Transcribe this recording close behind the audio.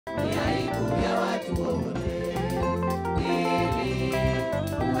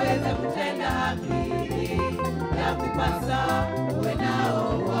yakupasa uwe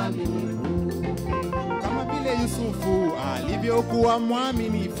nao uaminifu. Kama vile Yusufu alivyokuwa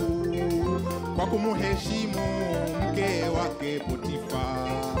mwaminifu kwa kumheshimu mke wake Potifa,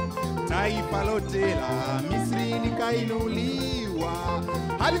 taifa lote la Misri likainuliwa.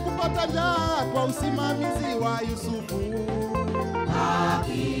 Halikupata njaa kwa usimamizi wa Yusufu.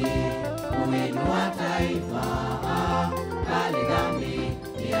 Haki umeinua taifa, bali dhambi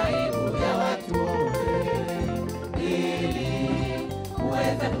ni aibu ya watu wote. Ili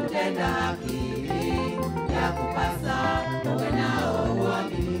uweze kutenda haki, yakupasa uwe nao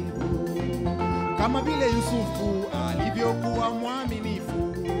uaminifu. Kama vile Yusufu alivyokuwa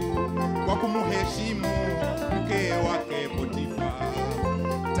mwaminifu kwa kumheshimu mke wake Potifa,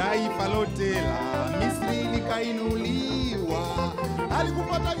 taifa lote la Misri likainuliwa.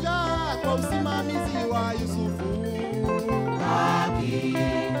 Halikupata njaa kwa usimamizi wa Yusufu. Haki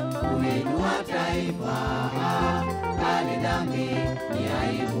umeinua taifa, bali dhambi ni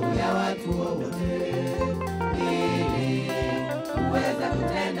aibu ya watu wote. Ili uweze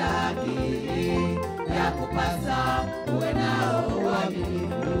kutenda haki, yakupasa uwe nao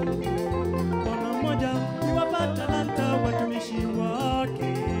uaminifu. Bwana mmoja aliwapa talanta watumishi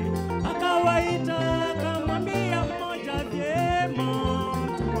wake, akawaita akamwambia mmoja, vyema,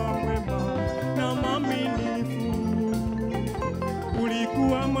 mtumwa mwema na mwaminifu.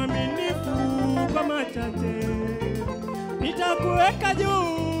 Ulikuwa mwaminifu kwa machache, nitakuweka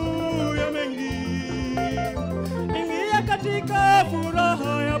juu ya mengi. Ingia katika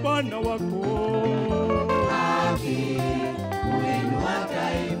furaha ya Bwana wako. Haki umeinua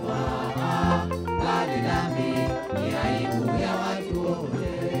taifa, bali dhambi ni aibu ya watu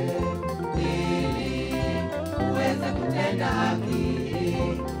wote. Ili uweze kutenda haki,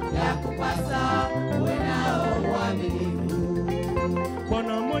 yakupasa uwe nao uaminifu.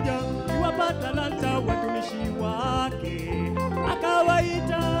 Bwana mmoja aliwapa talanta watumishi wake,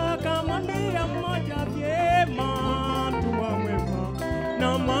 akawaita akamwambia mmoja, vyema, mtumwa mwema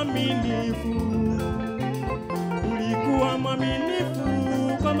na mwaminifu. Ulikuwa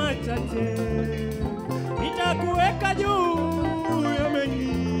mwaminifu kwa machache, nitakuweka juu ya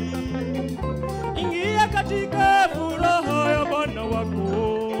mengi. Ingia katika furaha ya Bwana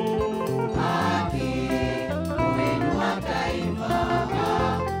wako. Haki umeinua taifa,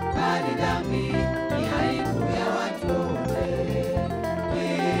 bali dhambi ni aibu ya watu wote.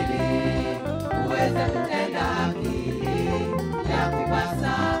 Ili uweze kutenda haki,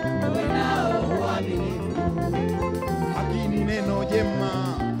 yakupasa uwe nao uaminifu. Haki ni neno jema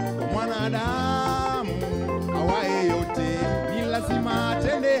kwa mwanadamu awaye yote, ni lazima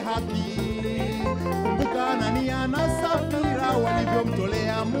atende haki. Kumbuka Anania na Safira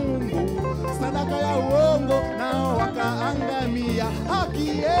walivyomtolea Mungu sadaka ya uongo, nao wakaangamia.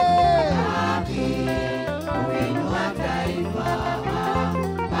 Haki Haki umeinua taifa,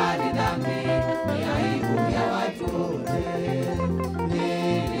 bali dhambi ni aibu ya watu wote.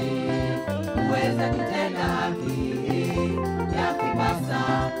 Ili uweze kutenda haki,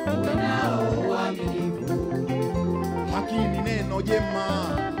 yakupasa uwe nao uaminifu. Haki ni neno jema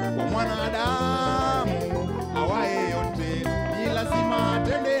kwa mwanadamu awaye yote, ni lazima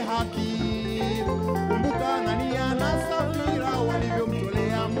atende haki. Kumbuka Anania na Safira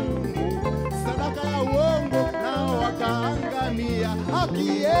walivyomtolea Mungu sadaka ya uongo, nao wakaangamia.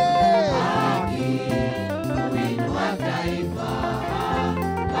 Haki Haki umeinua taifa,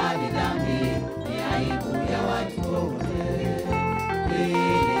 bali dhambi ni aibu ya watu wote.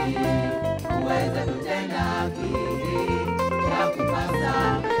 Ili uweze kutenda haki,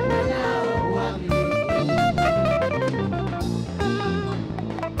 yakupasa uwe nao uaminifu.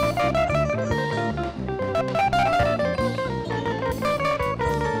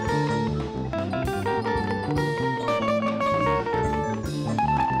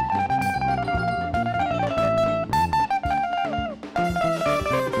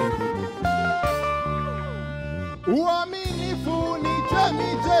 Uaminifu ni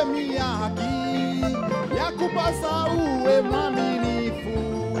chemchemi ya haki, yakupasa uwe mwaminifu.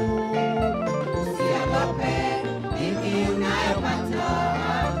 Usiogope dhiki unayopata,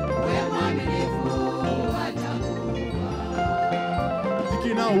 uwe mwaminifu hata kufa.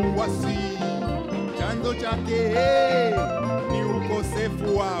 Dhiki na uasi chanzo chake ni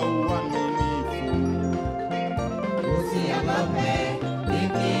ukosefu wa uaminifu. Usiogope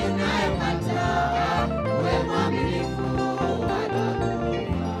dhiki unayopata, uwe mwaminifu hata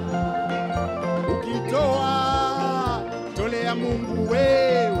kufa. Ukitoa tolea Mungu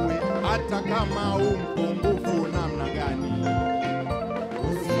wewe, hata kama umpungufu namna gani.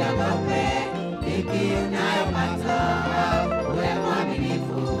 Usiogope dhiki unayopata, uwe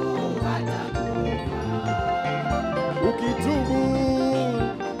mwaminifu hata kufa.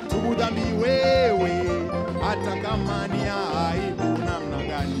 kama ni aibu namna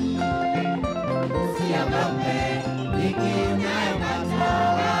gani. Usiogope dhiki unayopata,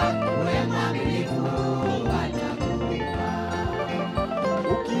 uwe mwaminifu atakupa.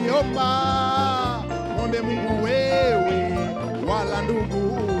 Ukiomba mwombe Mungu wewe, wala ndugu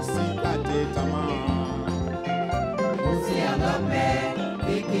usikate tamaa. Usiogope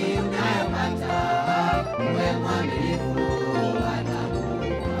dhiki unayopata, uwe mwaminifu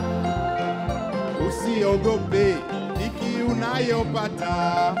atakupa. Usiogope dhiki unayopata,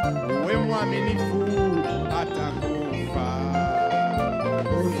 uwe mwaminifu atakufa.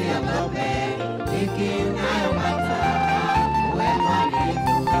 Usiogope dhiki unayopata, uwe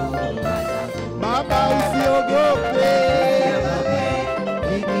mwaminifu atakupa. Baba usiogope,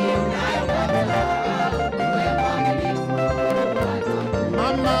 Dhiki unayopata, uwe mwaminifu atakupa.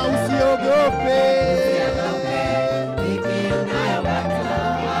 mama usiogope, Dhiki unayopata,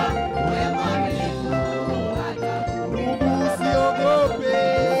 uwe mwaminifu atakupa. ndugu usiogope,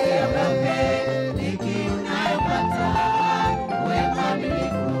 Dhiki unayopata, uwe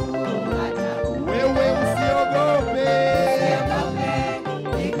mwaminifu atakupa. wewe usiogope,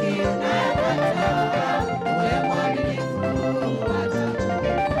 Dhiki unayopata, uwe mwaminifu atakupa.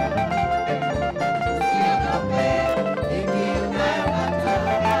 Usiogope dhiki unayopata,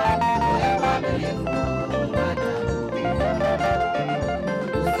 uwe mwaminifu atakupa.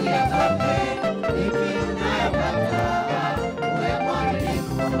 Usiogope dhiki unayopata, uwe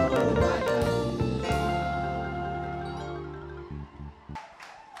mwaminifu atakupa.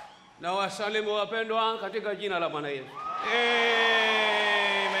 Na wasalimu wapendwa katika jina la Bwana Yesu.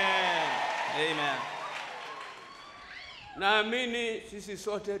 Amen. Amen. Naamini sisi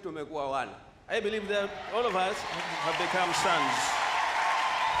sote tumekuwa wana. I believe that all of us have become sons.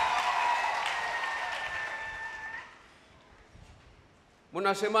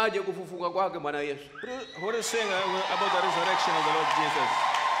 Mnasemaje kufufuka kwake Bwana Yesu? What is saying about the resurrection of the Lord Jesus?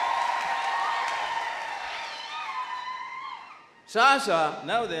 Sasa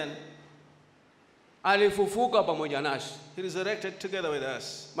Now then, alifufuka pamoja nasi. he resurrected together with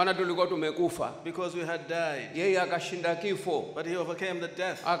us Maana tulikuwa tumekufa. because we had died. Yeye akashinda kifo. But he overcame the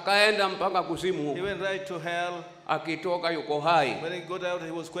death. Akaenda mpaka kuzimu. He went right to hell. Akitoka yuko hai. When he got out,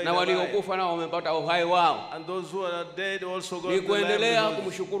 he was quite Na alive. waliokufa nao wamepata uhai wao. And those who are dead also got Ni the kuendelea life.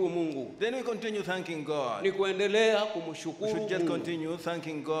 kumshukuru Mungu. Then we continue thanking God. Ni kuendelea We kumshukuru should just Mungu. continue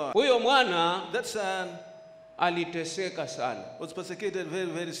thanking God. Huyo mwana That son aliteseka sana. was persecuted very,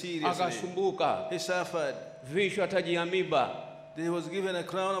 very seriously. Akasumbuka. He suffered. Vishwa taji ya miba. He was given a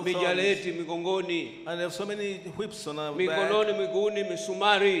crown of thorns. Mijaleti migongoni. And there were so many whips on our back. Mikononi miguuni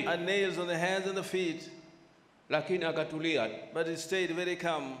misumari. And nails on the hands and the feet. Lakini akatulia. But he stayed very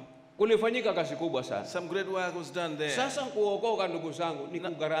calm. Kulifanyika kazi kubwa sana. Some great work was done there. Sasa kuokoka ndugu zangu ni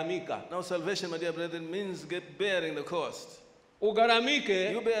kugaramika. Now salvation, my dear brethren, means bearing the cost.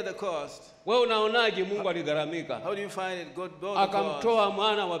 Ugaramike. You bear the cost. Wewe unaonaje Mungu aligaramika? How do you find it? God bore the cost. Akamtoa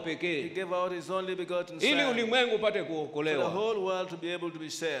mwana wa He pekee gave out his only begotten ili son ulimwengu upate for the kuokolewa. whole world to be able to be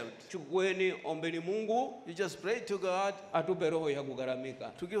saved. Chukueni, ombeni Mungu You just pray to God atupe roho ya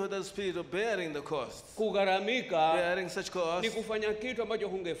kugaramika. to give us the spirit of bearing the cost. Kugaramika Bearing such cost ni kufanya kitu ambacho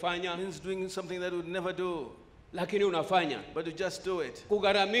hungefanya means doing something that we would never do, lakini unafanya. but you just do it.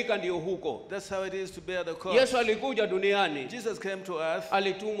 Kugaramika ndio huko. That's how it is to bear the cost. Yesu alikuja duniani, Jesus came to earth,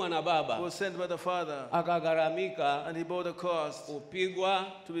 alitumwa na Baba, was sent by the Father, akagaramika, and he bore the cost kupigwa,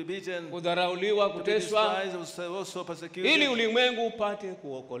 to be beaten, kudharauliwa, to be kuteswa, despised, was also ili persecuted, ulimwengu upate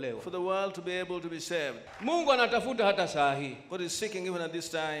kuokolewa. for the world to be able to be saved. Mungu anatafuta hata saa hii. God is seeking even at this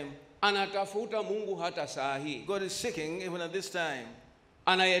time. Anatafuta Mungu hata saa hii. God is seeking even at this time.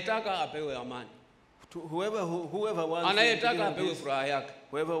 Anayetaka apewe amani. To whoever wants will be Anayetaka given apewe peace. furaha yake.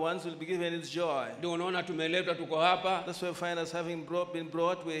 Whoever wants will be given his joy. Ndio unaona tumeletwa, tuko hapa, That's why we find us having been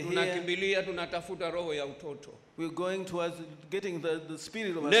brought. We're here. tunakimbilia, tunatafuta roho ya utoto. We're going towards getting the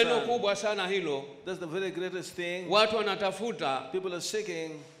spirit of a Neno son. kubwa sana hilo. That's the very greatest thing. Watu wanatafuta People are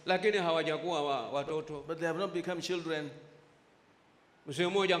seeking, lakini hawajakuwa watoto. but they have not become children. Mzee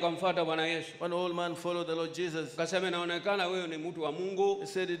mmoja akamfuata Bwana Yesu. One old man followed the Lord Jesus. Akasema inaonekana wewe ni mtu wa Mungu. He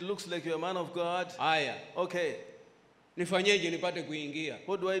said, it looks like you're a man of God. Haya, Okay, nifanyeje nipate kuingia?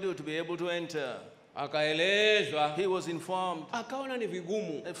 what do I do to be able to enter? Akaelezwa, He was informed. akaona ni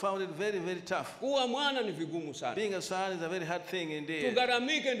vigumu. I found it very, very tough. Kuwa mwana ni vigumu sana. Being a son is a very hard thing indeed.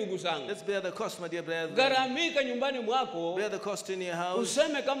 Tugaramike ndugu zangu. Let's bear the cost, my dear brethren. Garamika nyumbani mwako. Bear the cost in your house.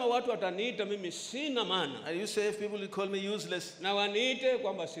 Useme kama watu wataniita mimi sina maana. And you say, if people will call me useless, Na waniite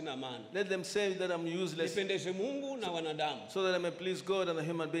kwamba sina maana. let them say that I'm useless, Nipendeze Mungu na wanadamu. so that I may please God and the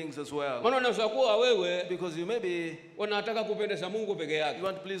human beings as well. Maana unaweza kuwa wewe Because you may be, unataka kupendeza Mungu peke you yake.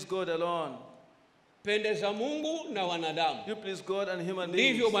 want to please God alone. pendeza Mungu na wanadamu. You please God and human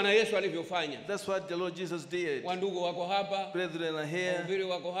Ndivyo beings. Bwana Yesu alivyofanya. That's what the Lord Jesus did. Wandugu wako hapa, Brethren are here. wahubiri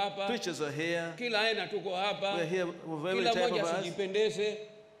wako hapa, Preachers are here. kila aina tuko hapa. We're here with every Kila type mmoja of us. asijipendeze,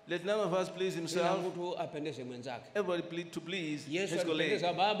 Let none of us please kila himself. mtu apendeze mwenzake. Everybody to please Yesu his colleague.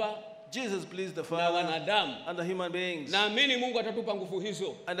 alipendeza Baba Jesus pleased the na Father wanadamu. and the human beings. Naamini Mungu atatupa nguvu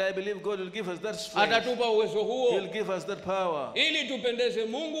hizo. And I believe God will give us that strength. Atatupa uwezo huo He'll give us that power. ili tupendeze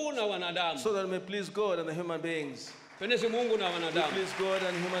Mungu na wanadamu. So that we may please God and the human beings. Pendeze Mungu na We wanadamu. please God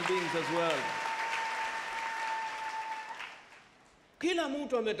and human beings as well. Kila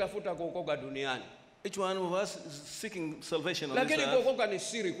mtu ametafuta kuokoka duniani. Each one of us is seeking salvation on this Lakini earth. kuokoka ni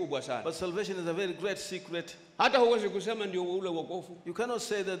siri kubwa sana. But salvation is a very great secret. Hata huwezi kusema ndio ule wokovu. You cannot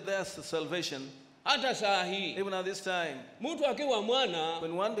say that that's the salvation. Hata saa hii Even at this time, mtu akiwa mwana,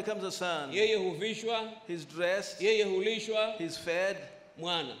 when one becomes a son, yeye huvishwa, he's dressed, yeye hulishwa he's fed,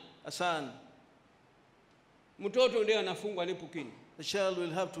 mwana. a son. Mtoto ndiye anafungwa nipukini. The child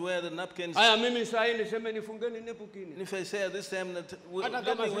will have to wear the napkins. Haya, mimi saa hii niseme nifungeni nipukini. And if I say at this time that Hata let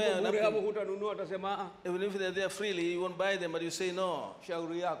kama me wear a siko bure hapo napkin, hutanunua, atasema even if they're there freely, you won't buy them, but you say no.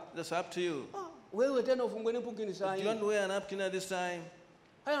 shauri yako. That's up to you. Wewe tena ufungwe nipukini saa Do hii. you want to wear a napkin at this time?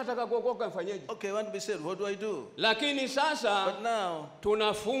 Haya, nataka kuokoka mfanyeje? Okay, I want to be saved. What do I do? Lakini sasa But now,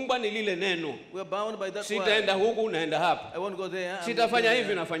 tunafungwa ni lile neno. we're bound by that Sitaenda word. huku naenda hapa. I won't go there. I'm Sitafanya not hivi,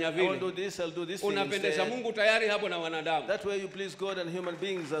 going nafanya there. I won't vile. do this, I'll do this thing Unapendeza instead. Mungu tayari hapo na wanadamu. That way you please God and human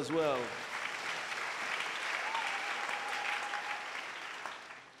beings as well.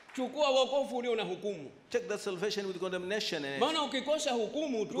 Chukua wokovu ulio na hukumu. Take that salvation with condemnation in it. Maana ukikosa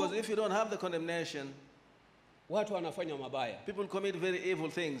hukumu tu, Because if you don't have the condemnation, watu wanafanya mabaya. people commit very evil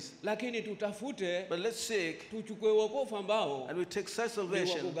things. Lakini tutafute, But let's seek tuchukue wokovu ambao and we take such ni wa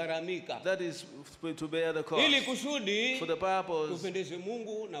salvation kugharamika, that is to bear the ili cost kusudi for the purpose tupendeze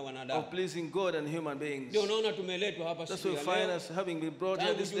Mungu na of wanadamu. pleasing God and human beings. Ndio unaona tumeletwa hapa That's siku why ya we find leo. us having been brought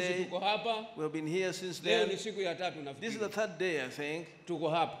here Tangu this juzi day. tuko hapa, We have been here since leo then. ni siku ya tatu This is the nafikiri. third day, I think. Tuko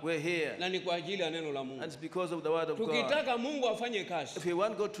hapa. We're here. Na ni kwa ajili ya neno la And Mungu. it's because of the word of God. Tukitaka Mungu afanye kazi, If we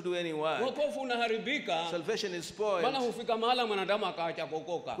want God to do any work, wokovu unaharibika, salvation is maana spoiled. hufika mahala mwanadamu akaacha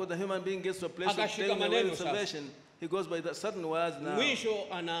kuokoka. Because the human being gets to a place of Akashika taking away maneno the sasa. salvation. He goes by the certain words now. Mwisho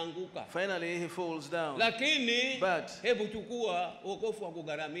anaanguka. Finally, he falls down. Lakini But hebu chukua wokovu wa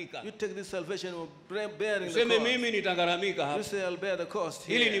kugharamika. you take this salvation of bearing the Useme cost. mimi nitagharamika You hapa say, I'll bear the cost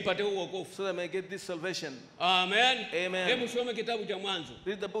ili here nipate huo wokovu. so that I may get this salvation. Amen. Amen. Hebu some kitabu cha Mwanzo.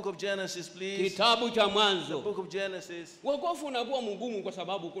 Read the book of Genesis, please. Kitabu cha The Mwanzo. book of Genesis. Wokovu unakuwa mgumu kwa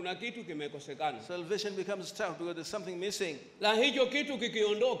sababu kuna kitu kimekosekana. Salvation becomes tough because there's something missing. Na hicho kitu And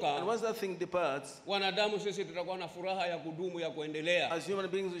kikiondoka, once that thing departs, wanadamu sisi tutakuwa na furaha ya kudumu ya kuendelea. as human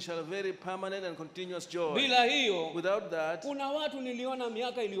beings, we shall have very permanent and continuous joy. Bila hiyo, Without that, kuna watu niliona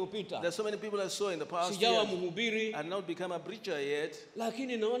miaka iliyopita, there's so many people I saw in the past sijawa years. mhubiri, I had not become a preacher yet,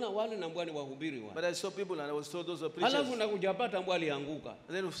 lakini naona wale na mbwani wahubiri but wale. I saw people and I was told those were preachers. Halafu nakujapata mbwa alianguka.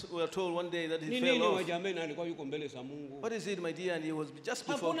 And then we were told one day that he Ni fell nini off. wajameni, alikuwa yuko mbele za Mungu. What is it, my dear? And he was just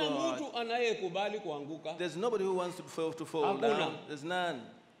before Hakuna God. mtu anayekubali kuanguka. There's nobody who wants to fall Hakuna. down. There's none.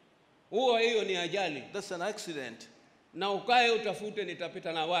 Hiyo ni ajali. That's an accident. Na ukae utafute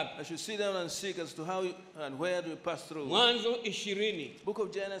nitapita na wapi. I should sit down and seek as to how and where do we pass through. Mwanzo 20. Book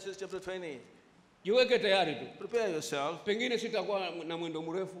of Genesis chapter 20. Jiweke tayari tu. Prepare yourself. Pengine sitakuwa na mwendo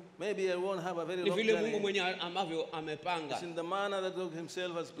mrefu. Maybe I won't have a very Ni long vile Mungu journey. mwenye ambavyo amepanga. It's in the manner that God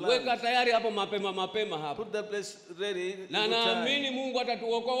himself has Weka planned. tayari hapo mapema hapo. Put that place ready in Na good time. naamini Mungu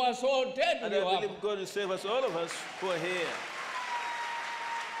atatuokoa sote And I tulio hapa. believe God will save us, all of us who are here.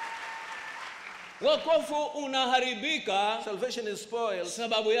 Wokovu unaharibika, Salvation is spoiled.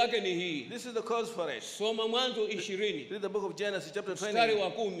 sababu yake ni hii. This is the cause for it. Soma Mwanzo 20 Read the book of Genesis chapter mstari 20. wa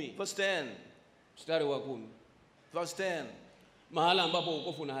 10. Verse 10. Mstari wa 10. Verse 10. Mahala ambapo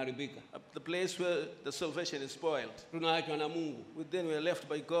wokovu unaharibika. The place where the salvation is spoiled. Tunaachwa na Mungu. Then we are left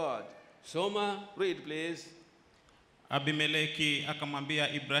by God. Soma. Read, please. Abimeleki akamwambia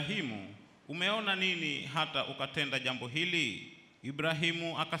Ibrahimu, umeona nini hata ukatenda jambo hili?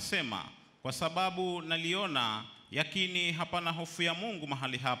 Ibrahimu akasema, kwa sababu naliona yakini hapana hofu ya Mungu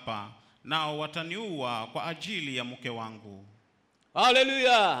mahali hapa, nao wataniua kwa ajili ya mke wangu.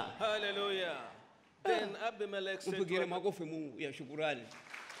 Hallelujah. Hallelujah. Then Abimelech said to Mpigile Abraham, makofi Mungu ya shukrani.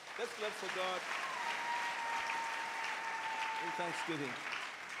 let's clap for God in thanksgiving.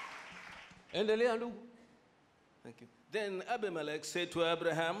 Endelea ndugu. Thank you. Then Abimelech said to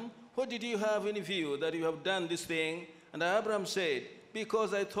Abraham, what did you have in view that you have done this thing? And Abraham said,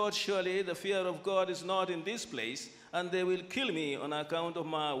 because I thought surely the fear of God is not in this place, and they will kill me on account of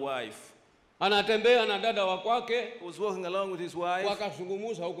my wife. anatembea na dada wa kwake, was walking along with his wife.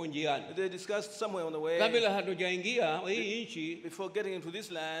 wakazungumza huko njiani. They discussed somewhere on the way. Kabla hatujaingia hii nchi, Before getting into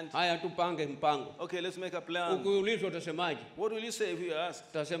this land, haya tupange mpango. okay, let's make a plan. Ukiulizwa utasemaje? What will you say if you ask?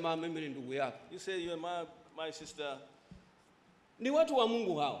 Utasema mimi ni ndugu yako. You say you are my sister. Ni watu wa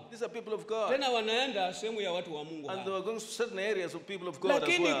Mungu hao. These are people of God. Tena wanaenda sehemu ya watu wa Mungu And they hao. were going to certain areas of people of God as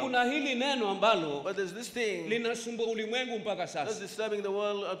Lakini well. kuna hili neno ambalo But there's this thing linasumbua ulimwengu mpaka that's sasa. disturbing the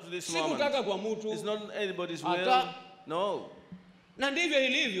world up to this Si moment. kutaka kwa mtu. It's not anybody's will. Hata. No. Na ndivyo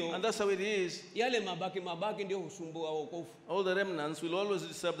ilivyo. And that's how it is. Yale mabaki ndio husumbua wokovu. All the remnants will always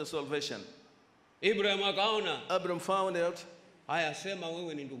disturb the salvation. Ibrahim akaona, Abram found out, haya sema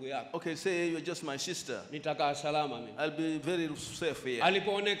wewe ni ndugu yako. okay, say you're just my sister. Nitakaa salama mimi. I'll be very safe here.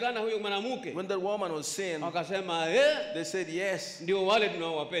 Alipoonekana huyo mwanamke, When that woman was seen, akasema they said, yes, ndio wale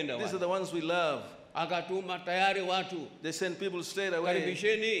tunaowapenda these are wale. the ones we love. Akatuma tayari watu, They sent people straight away.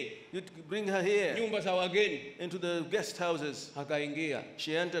 karibisheni You bring her here nyumba za wageni. into the guest houses. Akaingia,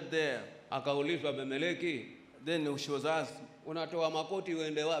 She entered there. akaulizwa, Abimeleki, Then she was asked, unatoa makoti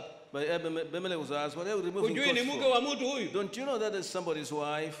uende wapi? by Abimelech was asked, what are you removing Hujui ni coats mke for? wa mtu huyu? Don't you know that is somebody's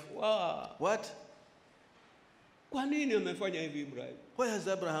wife? What? Kwa nini amefanya hivi Ibrahim? Why has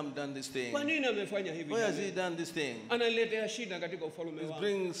Abraham done this thing? Kwa nini amefanya hivi? Why has he done this thing? Analetea shida katika ufalme He's wangu.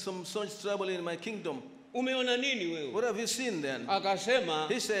 bringing such trouble in my kingdom. Umeona nini wewe? What have you seen then? Akasema,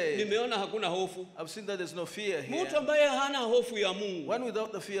 He said, nimeona hakuna hofu. I've seen that there's no fear here. Mtu ambaye hana hofu ya Mungu One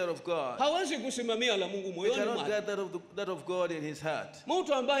without the fear of God, hawezi kusimamia la Mungu he moyoni cannot mwake. get that of God in his heart.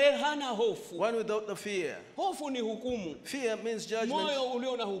 Mtu ambaye hana hofu. One without the fear. Hofu ni hukumu. Fear means judgment. Moyo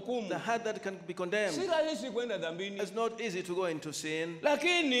ulio na hukumu. The heart that can be condemned. Si rahisi kwenda dhambini. It's not easy to go into sin.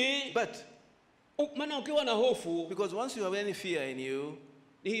 Lakini But maana ukiwa na hofu, because once you have any fear in you,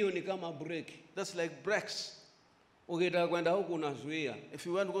 hiyo ni kama break. that's like brakes. Ukitaka kwenda huku unazuia. If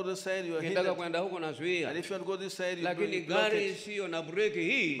you want to go to this side, you are Ukitaka hindered. kwenda huku unazuia. And if you want to go this side, you Lakini block gari it. sio na breki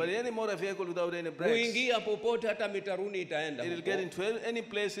hii, But any motor vehicle without any brakes, kuingia popote hata mitaruni itaenda. it will huko. get into any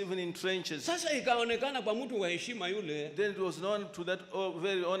place, even in trenches. Sasa ikaonekana kwa mtu wa heshima yule Then it was known to that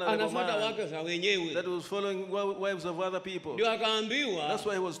very honorable anafuata man wake za wenyewe. that was following wives of other people. Ndio akaambiwa, That's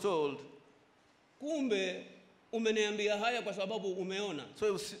why he was told. kumbe umeniambia haya kwa sababu umeona. So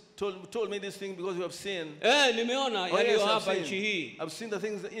he was told me this thing because you have seen. Nimeona Oh, yaliyo yes, hapa I've nchi seen. hii. I've seen the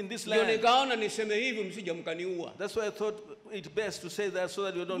things in this Ndio land. nikaona niseme hivi msije mkaniua. That's why I thought it best to say that so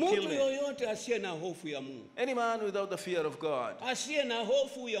that you don't kill Mtu me. yoyote asiye na hofu ya Mungu, Any man without the fear of God. asiye na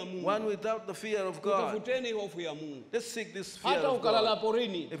hofu ya Mungu, One without the fear of God. utafuteni hofu ya Mungu. Let's seek this fear Hata of ukalala God.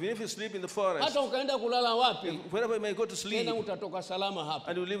 porini, Even if you sleep in the forest, hata ukaenda kulala wapi, wherever you may go to sleep, tena utatoka salama hapa,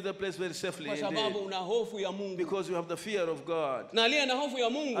 and you leave the place very safely kwa sababu indeed. una hofu ya Mungu. Because you have the fear of God. Na aliye na hofu ya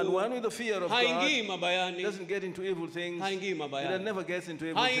And Mungu one with the fear of haingii God mabayani, doesn't get into evil things. haingii He mabayani, never gets into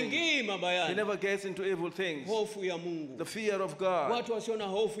evil things. haingii He mabayani. never gets into evil things. Hofu ya Mungu. The fear of God. Watu wasio na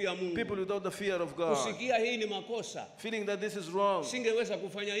hofu ya Mungu, People without the fear of God. kusikia hii ni makosa, Feeling that this is wrong. singeweza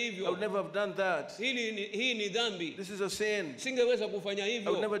kufanya I would hivyo, never have done that. hii ni dhambi, This is a sin. singeweza kufanya I would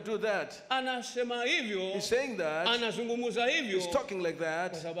hivyo. never do that. Anasema hivyo, He's saying that. anazungumza hivyo He's talking like kwa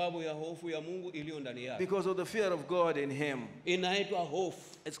that sababu ya hofu ya Mungu iliyo ndani yake. because of the fear of God in him. Inaitwa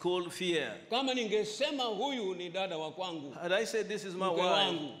hofu. It's called fear. Kama ningesema huyu ni dada wa kwangu, Had I said this is my mke wife,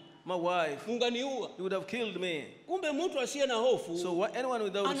 wangu, he unganiua. would have killed me. Kumbe mtu asiye na hofu So anyone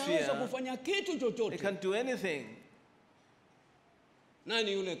without anaweza fear, kufanya kitu they chochote. can't do anything.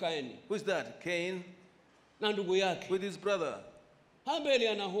 Nani yule Kaini Who is that? Cain na ndugu yake with his brother. Habeli?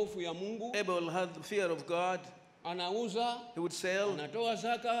 Ana hofu ya Mungu, Abel had the fear of God. anauza, He would sell, anatoa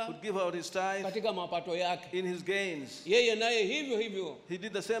zaka would give out his tithe katika mapato yake. in his gains. Yeye naye hivyo hivyo, He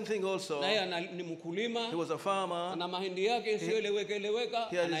did the same thing also. naye ni He mkulima, was a farmer. ana mahindi yake isiyoeleweka,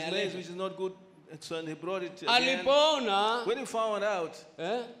 He had his maize anayaleta. which is not good, so he brought it again. Alipoona When he found out,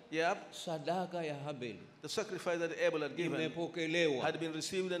 sadaka ya Habeli the sacrifice that Abel had given imepokelewa, had been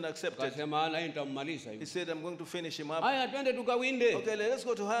received and accepted, akasema ana nitammaliza he hivi. said, I'm going to finish him up. Haya, twende tukawinde. Okay, let's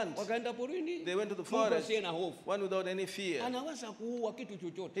go to hunt. Wakaenda porini. They went to the Mtu forest, asiye na hofu one without any fear. anaweza kuua kitu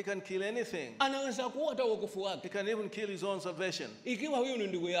chochote, He can kill anything. anaweza kuua hata wokovu He wake, can even kill his own salvation. ikiwa huyu ni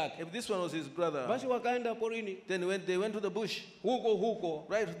ndugu yake. If this one was his brother, Basi wakaenda porini, then they went to the bush. huko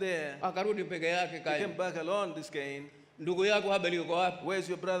Right there, akarudi peke yake. he came Kaini, back alone, this Cain. ndugu yako Habeli yuko wapi? Where's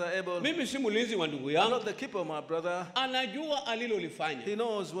your brother Abel? Mimi si mlinzi wa ndugu I'm yangu. not the keeper, my brother. Anajua alilolifanya. He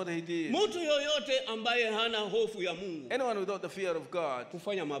knows what he did. Mtu yoyote ambaye hana hofu ya Mungu Anyone without the fear of God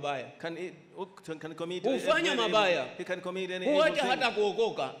kufanya mabaya, can commit hufanya evil. mabaya, He can commit any evil huacha hata thing.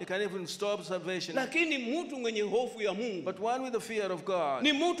 kuokoka. He can even stop salvation. Lakini mtu mwenye hofu ya Mungu But one with the fear of God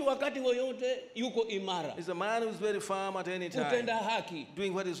ni mtu wakati woyote yuko imara, is a man who is very firm at any time, kutenda haki, doing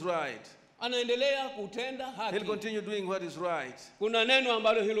what is right. anaendelea kutenda He'll haki. continue doing what is right. Kuna neno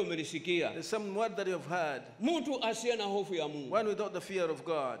ambalo hilo umelisikia. There's some word that you have heard. Mtu asiye na hofu ya Mungu. One without the fear of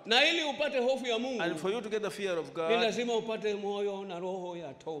God. Na ili upate hofu ya Mungu, And for you to get the fear of ni God, lazima upate moyo na roho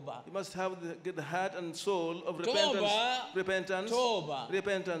ya toba. you must get the heart and soul of Toba. repentance. Toba.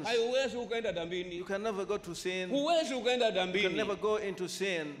 Repentance. Haiwezi ukaenda dambini. You can never go to sin. Huwezi ukaenda You can dambini. never go into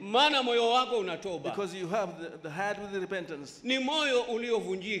sin Maana moyo wako unatoba. because you have the heart with the repentance. Ni moyo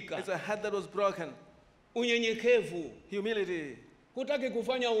uliovunjika. It's a heart that was broken. Unyenyekevu. Humility. Hutaki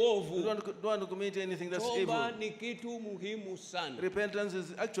kufanya You uovu. don't want to commit anything that's Toba evil. ni kitu muhimu sana. Repentance is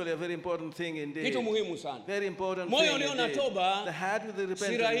actually a very important thing indeed. Kitu muhimu sana. Very important Moyo thing ulio na indeed. toba, The heart with the Si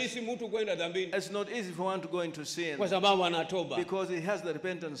repentance. rahisi mtu kwenda dhambini It's not easy for one to go into sin kwa sababu anatoba. because he has the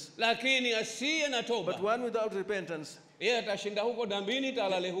repentance. Lakini asiye na But toba, one without repentance, yeye atashinda huko dhambini,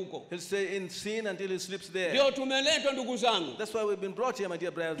 talale huko. he'll stay in sin until he sleeps there. Ndio tumeletwa ndugu zangu. That's why we've been brought here, my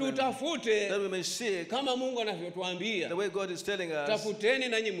dear brethren, that Tutafute we may seek kama Mungu anavyotuambia. the way God is telling us. Tafuteni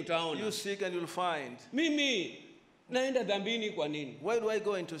nanyi mtaona. You seek and you'll find. Mimi naenda dhambini kwa nini? Why do I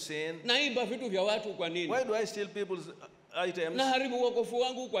go into sin? Naiba vitu vya watu kwa nini? Why do I steal people's items? Naharibu wokovu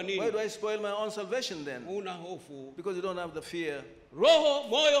wangu kwa nini? Why do I spoil my own salvation then? Una hofu. Because you don't have the fear. Roho,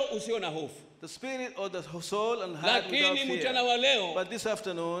 moyo usio na hofu. The spirit or the soul and heart without Lakini mchana fear. wa leo But this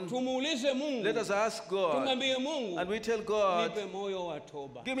afternoon, tumuulize Mungu. let us ask God Tumwambie Mungu, and we tell God, nipe moyo wa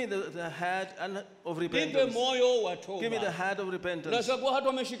toba. give me the heart of Nipe repentance. moyo wa Give me the toba. heart of Na repentance. sababu hata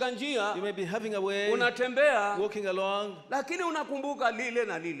umeshika njia, You may be having a way, unatembea, walking along, lakini unakumbuka lile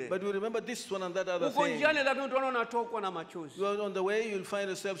na lile. but you remember this one and that other Uko thing. njiani lakini utaona unatokwa na machozi. You are on the way, you'll find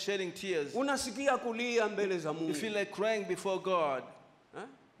yourself shedding tears. Unasikia kulia mbele za You Mungu. feel like crying before God. Eh?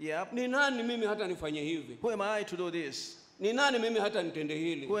 Yep. Ni nani mimi hata nifanye hivi? Who am I to do this? Ni nani mimi hata nitende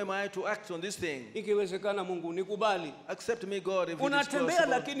hili? Who am I to act on this thing? Ikiwezekana Mungu nikubali. Accept me, God, if it is Unatembea possible.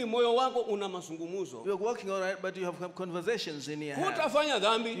 lakini moyo wako una mazungumzo. You're walking all right, but you have conversations in your heart. Hutafanya You'll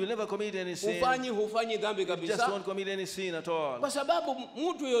dhambi. never commit any sin. Hufanyi dhambi You just kabisa. won't commit any sin at all. Kwa sababu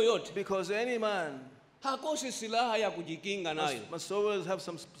mtu yoyote Because any man hakosi silaha ya kujikinga nayo. must always have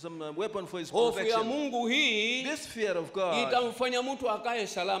some weapon for his Hofu ya protection. Mungu hii This fear of God itamfanya mtu akae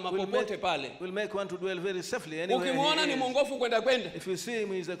salama will popote pale. make one to dwell very safely anywhere Ukimwona he ni is. mwongofu kwenda. If you see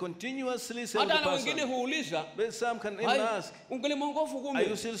him, he's a continuously saved Hata na wengine person. huuliza, But some can even hai, ask, ungeli mwongofu are you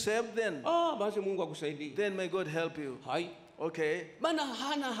kumbe? still saved then? Basi Mungu akusaidie. Then may God help you. Hai. Okay. Bana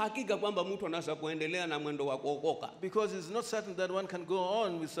hana hakika kwamba mtu anaweza kuendelea na mwendo wa kuokoka. Because it's not certain that one can go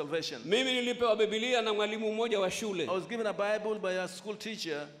on with salvation. Mimi nilipewa Biblia na mwalimu mmoja wa shule I was given a Bible by a school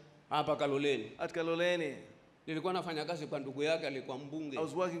teacher hapa Kaloleni. at Kaloleni. Nilikuwa nafanya kazi kwa ndugu yake, alikuwa mbunge. I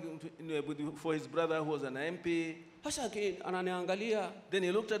was working for his brother who was an MP. Sasa ananiangalia, Then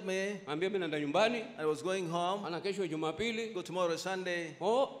he looked at me. ambia mimi naenda nyumbani, I was going home. ana kesho Jumapili. Go tomorrow is Sunday.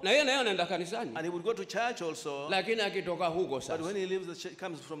 Na yeye anaenda kanisani. And he would go to church also. Lakini akitoka huko But when sasa he leaves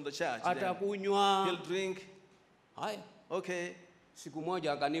comes from the church, then atakunywa. he'll drink. Haya, Okay. siku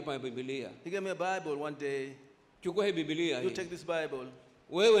moja akanipa Biblia. He gave me a Bible one day. Chukua hii Biblia You hii. take this Bible.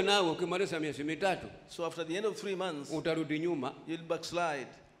 Wewe nawe ukimaliza miezi mitatu So after the end of 3 months, utarudi nyuma. you'll backslide.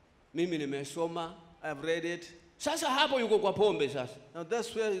 Mimi nimesoma. I've read it. Sasa hapo yuko kwa pombe sasa. Now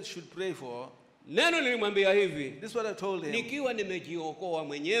that's where you should pray for. Neno nilimwambia hivi, This is what I told him. nikiwa nimejiokoa If I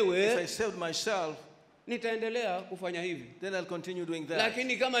mwenyewe saved myself, nitaendelea kufanya hivi. then I'll continue doing that.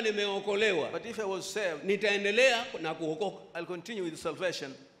 Lakini kama nimeokolewa But if I was saved, nitaendelea na kuokoka. I'll continue with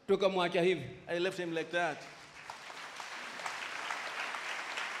salvation. Tukamwacha hivi. I left him like that.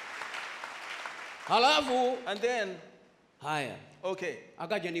 Halafu And then, haya, okay,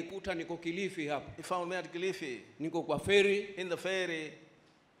 akaja nikuta niko Kilifi hapa. he found me at Kilifi, Niko kwa feri. in the ferry.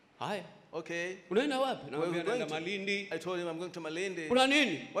 Haya, Okay. unaenda wapi? Where are we Naambia going naenda to? Malindi. I told him I'm going to Malindi. Kuna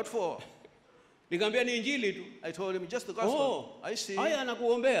nini? What for? Nikamwambia ni injili tu. I told him just the gospel. I see. Haya,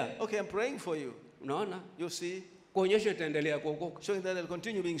 anakuombea. Okay, I'm praying for you. Unaona? You see? Kuonyesha itaendelea kuokoka. Showing that I'll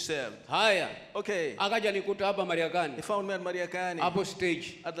continue being saved. Haya, Okay. akaja nikuta hapa He Mariakani. found me at Mariakani, Hapo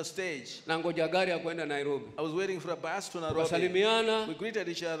stage. at the stage. Na ngoja gari ya kwenda Nairobi. I was waiting for a bus to Nairobi. Wasalimiana. We greeted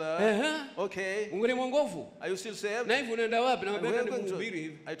each other. Ehe. Okay. Ungeni mwongofu. Are you still saved? Na hivi unaenda wapi? Na And where mbona are you ni going to? mhubiri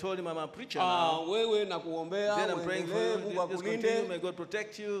hivi? I told him I'm a preacher now. Wewe na kuombea, Then I'm praying for uendelee, you. Mungu Just continue. akulinde. May God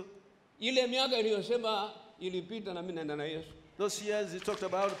protect you. Ile miaka iliyosema ilipita na mimi naenda na Yesu. Those years he talked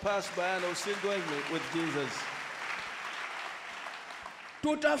about passed by and I was still going with Jesus.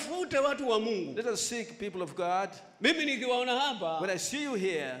 Tutafute watu wa Mungu. Let us seek people of God. Mimi nikiwaona hapa, When I see you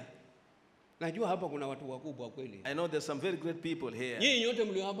here, najua hapa kuna watu wakubwa kweli. I know there's some very great people here. Nyinyi nyote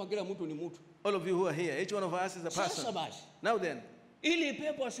mlio hapa, kila mtu ni mtu. All of you who are here, each one of us is a Sasa person. basi, Now then, ili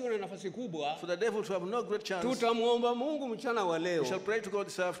pepo asiwe na nafasi kubwa, for the devil to have no great chance, tutamuomba Mungu mchana wa we leo, shall pray to God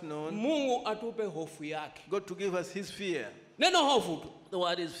this afternoon, Mungu atupe hofu yake. God to give us his fear. Neno hofu tu. The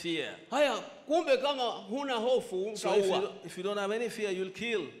word is fear. Haya, kumbe kama huna hofu So utaua. if you don't have any fear, you'll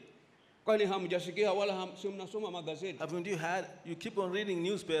kill. Kwani hamjasikia wala si mnasoma magazeti? Haven't you had, you keep on reading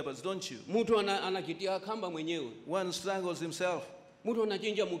newspapers, don't you? Mtu anakitia kamba mwenyewe. One strangles himself. Mtu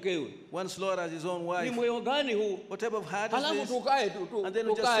anachinja mkewe. One slaughters his own Ni wife. moyo gani huu? What type of heart Halafu is this? tukae tu And then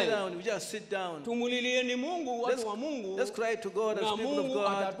we just sit tukae. down. We just sit down. Tumulilieni Mungu, watu wa Mungu. Let's cry to God as Na people of Mungu God.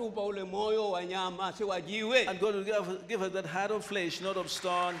 atatupa ule moyo wa nyama, si wa jiwe. And God will give us that heart of flesh, not of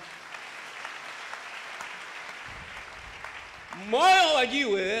stone. Moyo wa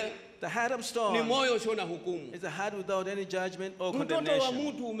jiwe The heart of ni stone moyo usio na hukumu. is a heart without any judgment or Mtoto wa condemnation.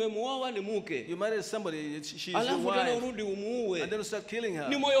 mtu umemuoa ni mke. You marry somebody, she's your Alafu tena wife, urudi umuue. and then you start killing her.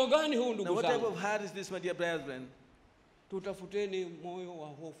 Ni moyo gani huu Now, ndugu what type zangu? of heart is this, my dear brethren? Tutafuteni moyo wa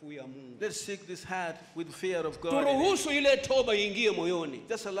hofu ya Mungu. Let's seek this heart with fear of God. in it. Turuhusu ile toba iingie moyoni.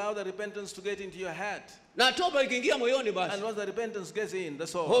 Just allow the repentance to get into your heart. Na toba ikiingia moyoni And basi once the repentance gets in,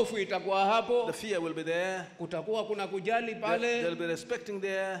 that's all. hofu itakuwa hapo, The fear will be there. kutakuwa kuna kujali There'll pale, be respecting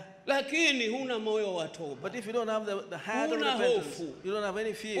there. lakini huna moyo wa toba. But if you don't have the heart of Huna repentance, hofu. you don't have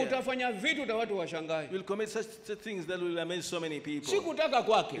any fear. Utafanya vitu ta watu washangae. You'll commit such things that will amaze so many Si people. kutaka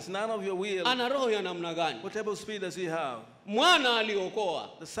kwake. It's none of your will. Ana roho ya namna gani? What type of spirit does he have? Mwana aliokoa.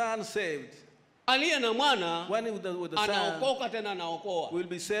 The son saved. Aliye na mwana One with the son anaokoka tena anaokoa. will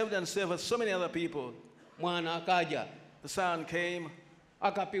be saved and save as so many other people. Mwana akaja, The son came.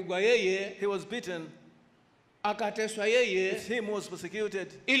 akapigwa yeye, He was beaten. akateswa yeye, Him was persecuted.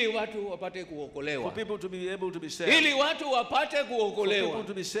 ili watu wapate For kuokolewa. people to be able to be saved. Ili watu wapate For people kuokolewa.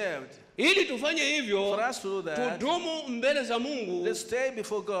 to be saved. Ili tufanye For hivyo, us to do that, tudumu mbele za Mungu let's stay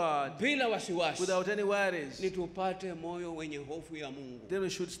before God bila wasiwasi. without any worries. Ni tupate moyo wenye hofu ya Mungu. Then we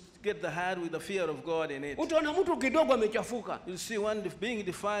should get the heart with the fear of God in it. Utaona mtu kidogo amechafuka, You'll see one being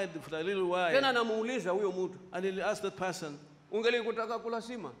defiled for a little while. tena namuuliza huyo mtu, And he'll ask that person, ungelikutaka kula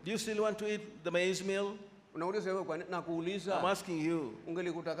sima? do you still want to eat the maize meal? Unauliza wewe, kwa nini? I'm Nakuuliza, asking you.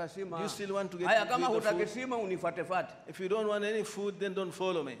 ungelikutaka sima? Do you still want to get Haya, kama the hutaki food? sima unifatefate. If you don't want any food, then don't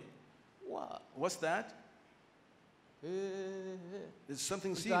follow me. Wa- What's that? There's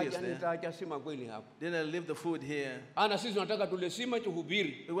something serious there. Nitaacha sima kweli hapo. Then I'll leave the food here. Ana sisi tunataka tule sima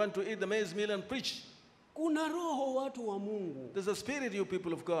tuhubiri. We want to eat the maize meal and preach. Kuna roho watu wa Mungu. There's a spirit, you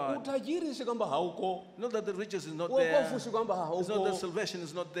people of God. Utajiri si kwamba hauko. Not that the riches is not Wokovu there. si kwamba It's not that hauko. salvation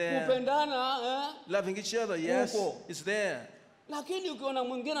is not there. Kupendana Loving each other, yes, Uko. it's there. lakini ukiona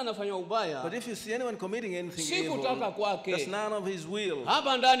mwingine anafanya ubaya, But if you see anyone committing anything si evil, kutaka kwake. that's none of his will.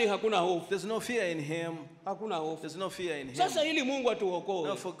 Hapa ndani hakuna hofu. There's no fear in him. Hakuna hofu. There's no fear in him. Sasa ili Mungu Now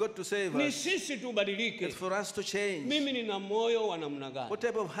atuokoe, for God to save ni us, sisi tubadilike. it's for us to change. Mimi nina moyo wa namna gani? What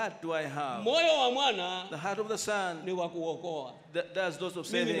type of heart do I have? Moyo wa mwana The heart of the Son, ni wa kuokoa. that's those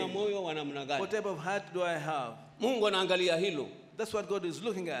of Mimi na saving. moyo wa namna gani? What type of heart do I have? Mungu anaangalia hilo. That's what God is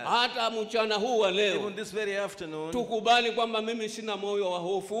looking at. Hata mchana huu wa leo Even this very afternoon, tukubali kwamba mimi sina moyo wa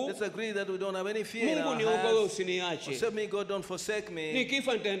hofu. let's agree that we don't have any fear in Mungu our niokoe, hearts. usiniache. Save me, God, don't forsake me.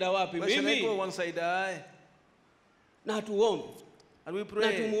 Nikifa nitaenda wapi Where shall I go mimi? once I die? Na tuombe And we na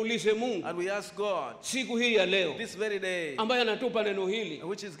pray tumuulize Mungu and we ask God siku hii ya leo this very day, ambaye anatupa neno hili,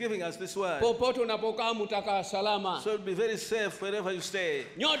 which is giving us this word, popote unapokaa mtakaa salama. so it'll be very safe wherever you stay.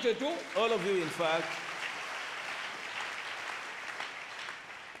 Nyote tu All of you, in fact,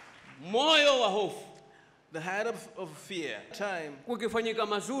 moyo wa hofu. the heart of fear. Time, Kukifanyika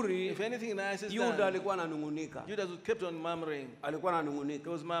mazuri, if anything nice is Yuda done, alikuwa ananungunika, Judas kept on murmuring. alikuwa He ananungunika.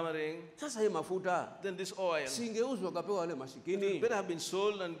 was murmuring. Sasa hii mafuta Then this oil singeuzwa akapewa wale masikini. better have been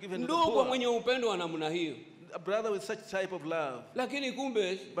sold and given to the Ndugu poor. mwenye upendo wa namna hiyo, A brother with such type of love, lakini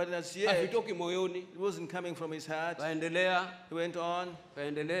kumbe but as yet havitoki moyoni. it wasn't coming from his heart. Kaendelea, He went on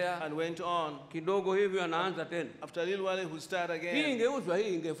kaendelea, and went on. kidogo hivyo anaanza tena. After a little while, he would start Hii again. ingeuzwa,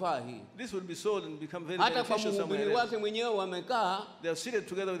 hii ingefaa hii. This will be sold and become very Hata kwa beneficial somewhere mhubiri else. wake mwenyewe wamekaa, They are seated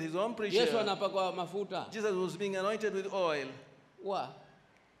together with his own Yesu preacher. anapakwa mafuta. Jesus was being anointed with oil. Wa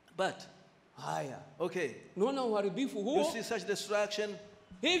But, haya, okay, unaona uharibifu you huo. see such destruction,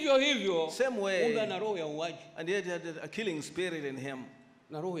 Hivyo hivyo Same way. kumbe ana roho ya uwaji, and yet he had a killing spirit in him.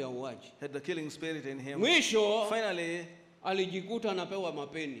 na roho ya uwaji. Had the killing spirit in him. Mwisho Finally, alijikuta anapewa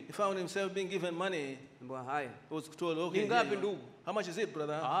mapeni. he found himself being given money. Mbwa haya, He was told, okay, Ni here ngapi you go. ndugu? How much is it,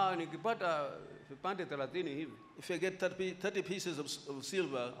 brother? nikipata vipande 30 hivi, If I get 30 pieces of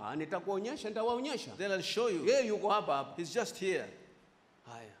silver, nitakuonyesha, nitawaonyesha. then I'll show you. Yeye yuko hapa hapa. He's just here.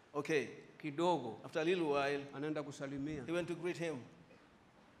 Haya, Okay. kidogo After a little while, anaenda kusalimia. he went to greet him.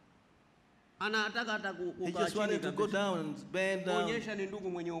 anataka hata He kukaa just chini wanted to go kabisa. down and bend down, Kuonyesha ni ndugu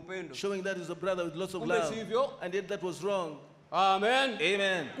mwenye upendo. showing that he's a brother with lots of Kumbe love. sivyo. And yet that was wrong. Amen.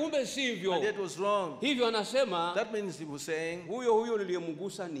 Amen. Kumbe sivyo. And yet it was wrong. Hivyo anasema That means he was saying, huyo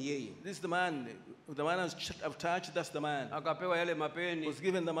niliyemgusa ni yeye. this is the man I've touched, that's the man. Akapewa yale mapeni. Was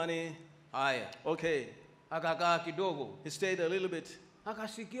given the money. Haya. Okay. Akakaa kidogo. He stayed a little bit.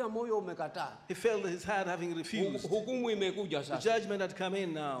 Akasikia moyo umekataa. He felt his heart having refused. Hukumu imekuja The sasa. judgment had come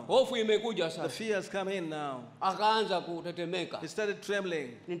in now. Hofu imekuja The sasa. fear has come in now. Akaanza kutetemeka. He started trembling.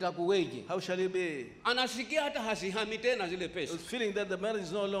 Nitakuweje? How shall it be? Anasikia hata hasihami tena zile He pesa. was feeling that the marriage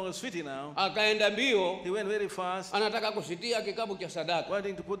is no longer sweetie now. Akaenda mbio. He went very fast, Anataka kusitia kikapu cha sadaka.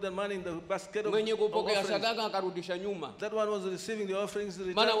 wanting to put the money in the basket of Mwenye kupokea offerings. sadaka akarudisha nyuma. That one was receiving the offerings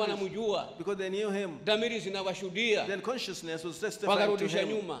Maana returned wanamjua. because they knew him. Dhamiri zinawashuhudia. Then consciousness was testifying to Wakarudisha him.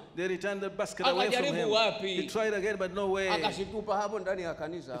 nyuma. They returned the basket away from Akajaribu him. wapi? He tried again, but no way. Akasitupa hapo ndani ya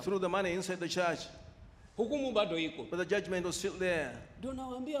kanisa. He threw the money inside the church, Hukumu bado iko. but the judgment was still there. Ndio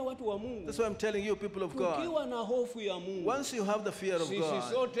nawaambia watu wa Mungu. That's why I'm telling you, people of God. Tukiwa na hofu ya Mungu. Once you have the fear of Sisi God,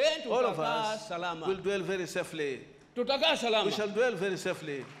 sote all of tutakaa us salama. will dwell very safely. Tutakaa We salama. shall dwell very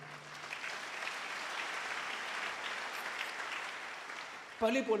safely.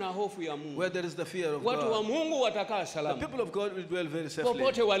 Palipo na hofu ya Mungu. Where there is the fear of Watu wa God, Mungu watakaa the salama. people of God will dwell very safely.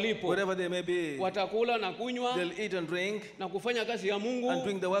 Popote walipo. Wherever they may be, Watakula na kunywa they'll eat and drink na kufanya kazi ya and Mungu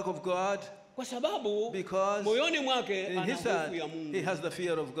doing the work of God kwa sababu because moyoni mwake in ana his heart hofu ya he Mungu. has the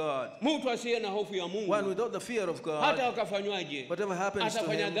fear of God. Mtu asiye na hofu ya One Mungu without the fear of hata God, wakafanywaje? whatever happens to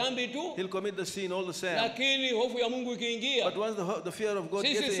Atafanya him, dhambi tu, he'll commit the sin all the same. lakini hofu ya Mungu ikiingia, But once the fear of God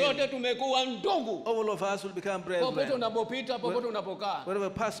sisi gets sote in, tumekuwa ndugu. all of us will become Popote brethren. unapopita, popote unapokaa. Wherever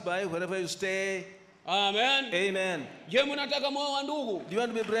you pass by, wherever you stay, Amen. amen. Je, mnataka moyo wa ndugu? Do you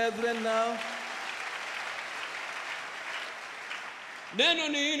want to be brethren now? Neno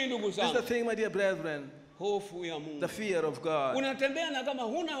ni hili ndugu This is the zangu. thing, my dear brethren, Hofu ya Mungu. the fear of God. Unatembea na kama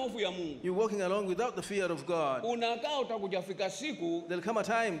huna hofu ya Mungu. You're walking along without the fear of God. Unakaa utakujafika siku There'll come a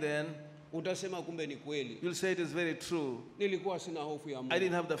time then, utasema kumbe ni kweli. you'll say it is very true. Nilikuwa sina hofu ya I Mungu.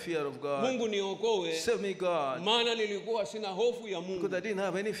 didn't have the fear of God. Mungu niokoe, Save me, God. maana nilikuwa sina hofu ya Because Mungu. I didn't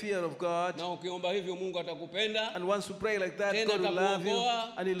have any fear of God. Na ukiomba hivyo Mungu atakupenda, And once you pray like that, Tena God will love you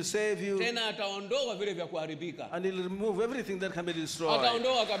atakuokoa. and He'll save you tena ataondoa vile vya kuharibika. and He'll remove everything that can be destroyed.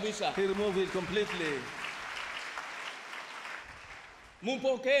 Ataondoa kabisa. He'll remove it completely.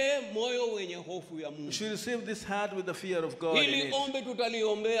 Mpokee moyo wenye hofu ya You Mungu. should receive this heart with the fear of God in Hili it. ombi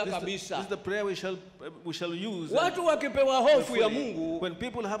tutaliombea This is kabisa. the prayer we shall use. Watu wakipewa hofu ya Fully. Mungu, When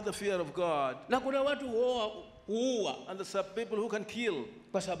people have the fear of God, na kuna watu huua and there's some people who can kill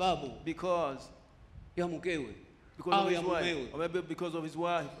kwa sababu because ya mkewe of au his ya wife, mumewe. or maybe because of his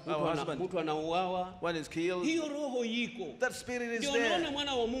wife, our husband. Mtu anauawa, One is killed. hiyo roho yiko. That spirit is Ndio naona there.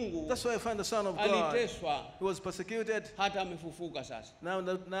 mwana wa Mungu That's why I find the Son of God. aliteswa He was persecuted. hata amefufuka sasa, Now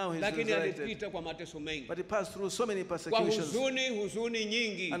he's lakini resurrected. alipita kwa mateso mengi, But he passed through so many kwa persecutions huzuni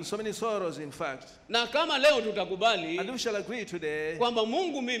nyingi. and so many sorrows, in fact. Na kama leo tutakubali And we shall agree today kwamba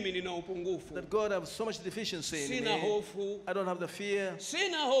Mungu, mimi nina upungufu, that God has so much deficiency in sina me. hofu, I don't have the fear.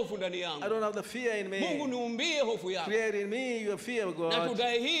 sina hofu ndani I yangu. don't have the fear in Mungu, me. niumbie hofu yako, Create in me your fear, na God.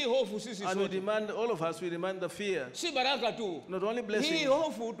 tudai hii hofu sisi And we sote. demand, all of us, we demand the fear. Si baraka tu, Not only hii blessing.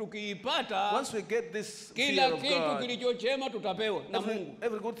 hofu tukiipata, Once we get this fear kila of kitu God, kilicho chema tutapewa na Mungu.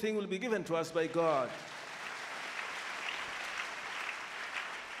 every good thing will be given to us by God.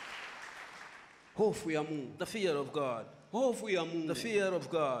 Hofu ya Mungu, The fear of God. hofu ya Mungu, The fear of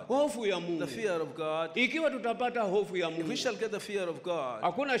God. hofu ya Mungu. The fear of God. Ikiwa tutapata hofu ya If we Mungu, shall get the fear of God,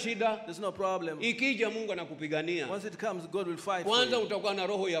 hakuna shida. there's no problem. Ikija Mungu anakupigania, Once it comes, God will fight for kwanza you. utakuwa na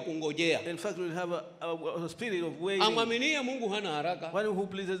roho ya kungojea. In fact, we'll have a spirit of waiting. Amwaminie Mungu hana haraka, One who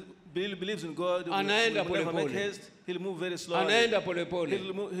believes in God will Anaenda never pole make pole. haste. He'll move very slowly. anaenda polepole,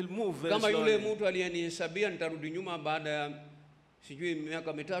 He'll move very kama yule slowly. mtu aliyenihesabia nitarudi nyuma baada ya sijui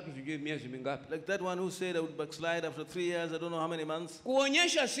miaka mitatu, sijui miezi mingapi, Like that one who said I would backslide after 3 years, I don't know how many months.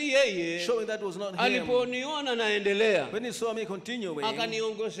 kuonyesha si yeye. Showing that was not him. Aliponiona naendelea, When he saw me continuing,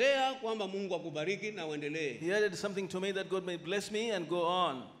 akaniongozea kwamba Mungu akubariki na uendelee. he added something to me that God may bless me and go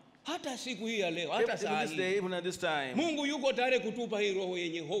on. Hata siku hii ya leo, hata Even saa this day, hii, even at this time, Mungu yuko tayari kutupa hii roho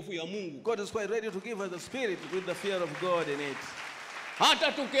yenye hofu ya Mungu. God is quite ready to give us the spirit with the fear of God in it.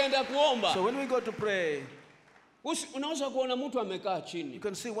 Hata tukienda kuomba, So when we go to pray, unaweza kuona mtu amekaa chini, you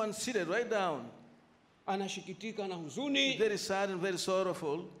can see one seated right down, anashikitika na huzuni, very sad and very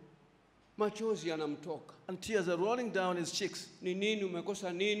sorrowful, machozi yanamtoka. and tears are rolling down his cheeks. Ni nini?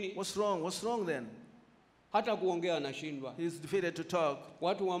 Umekosa nini? What's wrong? What's wrong then? Hata kuongea anashindwa. He's defeated to talk.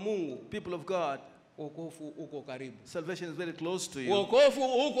 Watu wa Mungu, People of God, wokovu uko karibu. Salvation is very close to you.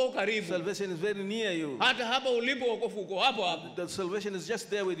 Wokovu uko karibu. Salvation is very near you. Hata hapa ulipo wokovu uko hapo hapo. The salvation is just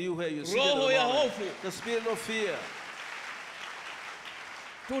there with you where you sit. Roho ya hofu. The spirit of fear.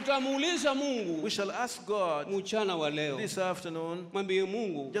 Tutamuuliza Mungu. We shall ask God mchana wa leo. This afternoon. Mwambie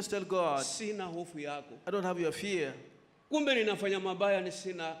Mungu. Just tell God. Sina hofu yako. I don't have your fear. Kumbe ninafanya mabaya ni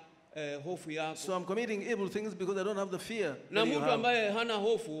sina hofu yako. So I'm committing evil things because I don't have the fear. Na mtu ambaye hana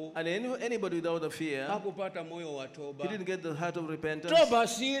hofu, and anybody without the fear, hakupata moyo wa toba. He didn't get the heart of repentance. Toba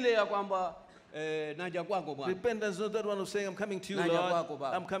si ile ya kwamba naja kwako Bwana. Repentance is not that one of saying, I'm coming to you, Lord.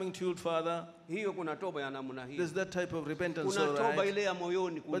 I'm coming to you, Father. Hiyo kuna toba ya namna hii. There's that type of repentance, kuna toba right? ile ya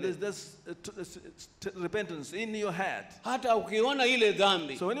moyoni kule. But there's this repentance in your heart. Hata ukiona ile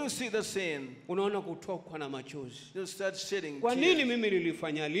dhambi, so when you see the sin, unaona kutokwa na machozi. You start shedding kwa nini mimi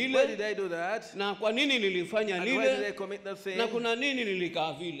nilifanya lile? Why did I do that? Na kwa nini nilifanya and lile? Why did I commit that thing? Na kuna nini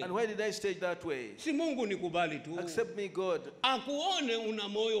nilikaa vile? And why did I stage that way? Si Mungu nikubali tu. Accept me, God. Akuone una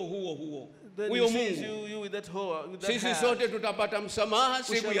moyo huo huo. Huyo Mungu. You with that whole, with that sisi sote tutapata msamaha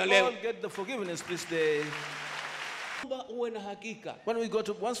siku ya leo. We shall all get the forgiveness this day. Uwe na hakika.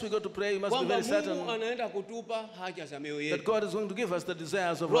 Once we go to pray, we must be very certain Mungu anaenda kutupa haja za mioyo yetu. that God is going to give us the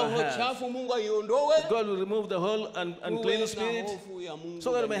desires of our Roho hearts. chafu Mungu aiondoe. God will remove the whole unclean spirit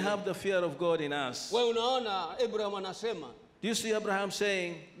so that we may have the fear of God in us. Wewe unaona Abraham anasema, do you see Abraham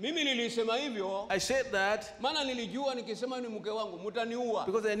saying, mimi nilisema hivyo, I said that maana nilijua nikisema ni mke wangu mtaniua,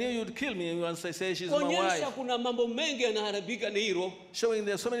 because I knew you'd kill me once I say she's my wife. Onyesha kuna mambo mengi yanaharibika ni hilo. Showing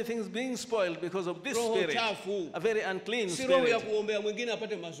there are so many things being spoiled because of this roho spirit. Chafu. A very unclean si spirit. Roho ya kuombea mwingine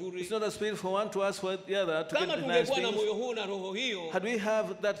apate mazuri. It's not a spirit for one to ask for the other to kama get the nice na moyo things. huu na roho hiyo, Had we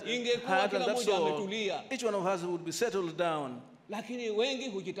have that heart and that soul, each one of us would be settled down. Lakini wengi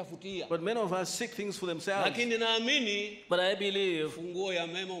hujitafutia. But many of us seek things for themselves. Lakini naamini, but I believe, funguo ya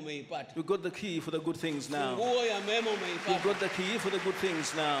mema umeipata. We got the key for the good things now. Funguo ya mema umeipata. We got the key for the good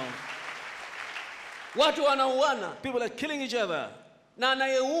things now. Watu wanauana. People are killing each other. Na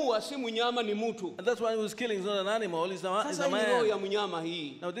anayeua si mnyama ni mtu. And that's why who's killing is not an animal, it's a man. Roho ya mnyama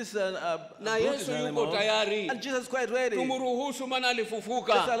hii. Now this is a na Yesu yuko tayari. And Jesus is quite ready. Tumruhusu maana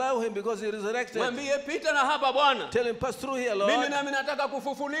alifufuka. Let's allow him because he resurrected. Mwambie pita na hapa Bwana. Tell him pass through here, Lord. Mimi nami nataka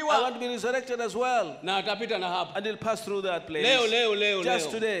kufufuliwa. I want to be resurrected as well. Na atapita na hapa. And he'll pass through that place. Leo.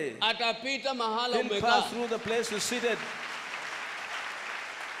 Just today. Atapita mahala umekaa. He'll pass through the place you're seated.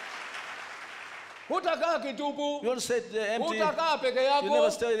 Hutakaa kitupu. You won't sit empty. Hutakaa peke yako. You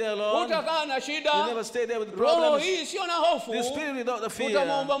never stay there alone. Hutakaa na shida. You never stay there with Roho problems. hii sio na hofu. The spirit without the fear.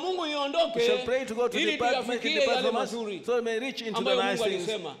 Utamwomba Mungu iondoke. We shall pray to God to depart, make it depart from us, so we may reach into the nice things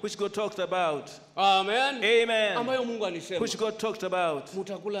which God talked about. Amen. Amen. Ambayo Mungu alisema. Which God talked about.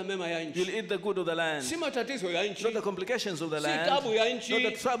 Mutakula mema ya nchi. You'll eat the good of the land. Si matatizo ya nchi. Not the complications of the land. Si tabu ya nchi.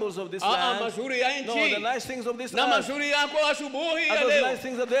 Not the troubles of this land. Mazuri ya nchi. No, the nice things of this land. Na mazuri yako asubuhi ya leo. And those nice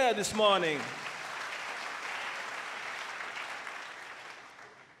things are there this morning.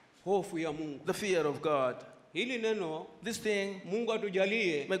 Hofu ya Mungu. The fear of God. Hili neno, this thing, Mungu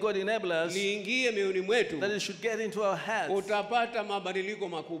atujalie, may God enable us, liingie mioyoni mwetu, that it should get into our hearts. Utapata mabadiliko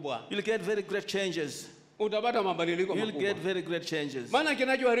makubwa. You'll get very great changes. Utapata mabadiliko makubwa. You'll get very great changes. Maana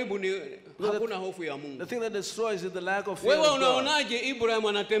kinachoharibu ni hakuna hofu ya Mungu. The thing that destroys is the lack of fear of God. Wewe unaonaje Ibrahim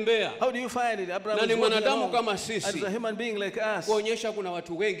anatembea? How do you find it? Abraham is mwanadamu kama sisi. As a human being like us. Kuonyesha kuna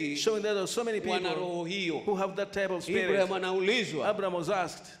watu wengi. Showing that there are so many people wana roho hiyo. Who have that type of spirit. Ibrahim anaulizwa. Abraham was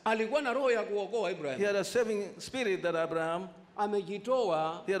asked. Alikuwa na roho ya kuokoa Ibrahim. He had a saving spirit that Abraham.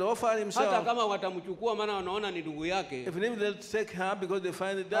 Amejitoa. He had offered himself. Hata kama watamchukua maana wanaona ni ndugu yake. If they'll take her because they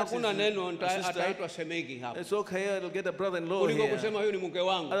find that hakuna neno ataitwa semegi hapa. It's okay, I'll get a brother-in-law here. Kuliko kusema huyu ni mke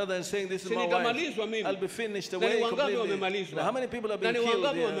wangu. Other than saying this is my wife. I'll be finished away completely. How many people have been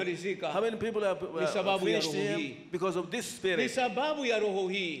killed here? How many people have finished him because of this spirit? Ni sababu ya roho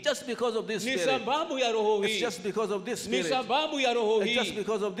hii. Just because of this spirit. Ni sababu ya roho hii. It's just because of this spirit. Ni sababu ya roho hii. It's just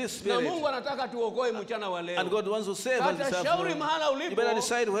because of this spirit. Na Mungu anataka tuokoe mchana wa leo. And God wants to save us this afternoon. You better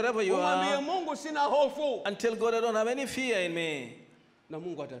decide wherever you are. Mungu sina hofu. And tell God I don't have any fear in me. Na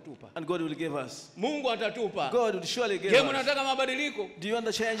Mungu atatupa. And God will give us. Mungu atatupa. God will surely give us. Je, mnataka mabadiliko? Do you want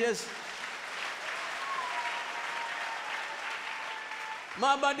the changes?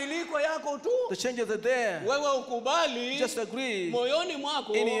 Mabadiliko yako tu. The changes are there. Wewe ukubali. Just agree. Moyoni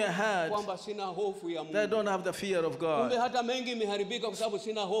mwako. In your heart. Kwamba sina hofu ya Mungu. That I don't have the fear of God. Kumbe hata mengi imeharibika kwa sababu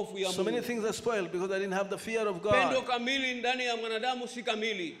sina hofu ya Mungu. So many things are spoiled because I didn't have the fear of God. Pendo kamili ndani ya mwanadamu si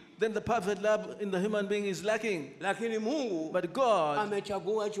kamili. Then the perfect love in the human being is lacking. Lakini Mungu but God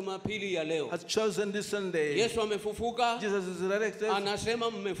amechagua Jumapili ya leo. Has chosen this Sunday. Yesu amefufuka. Jesus is resurrected.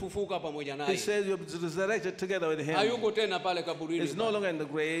 Anasema mmefufuka pamoja naye. He says you are resurrected together with him. Hayuko tena pale kaburini. He's no longer in the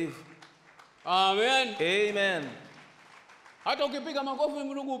grave. Amen. Amen. Hata ukipiga makofi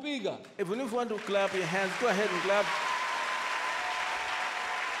ndugu upiga. Even if you want to clap your hands, go ahead and clap.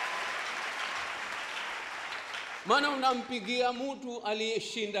 Maana unampigia mtu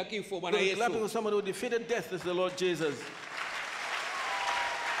aliyeshinda kifo Bwana You're clapping Yesu. with somebody who defeated death, is the Lord Jesus.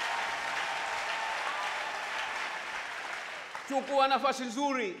 Chukua nafasi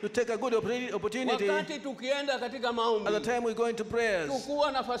nzuri. You take a good opportunity. Wakati tukienda katika At the maombi. time we go into prayers,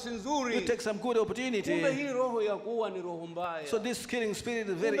 Chukua nafasi you nzuri. take some good opportunity. Kumbe hii roho ya kuwa ni roho mbaya. So this killing spirit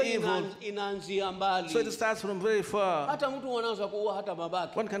is very Kumbe evil. inaanzia mbali. So it starts from very far. Hata mtu anaweza kuua hata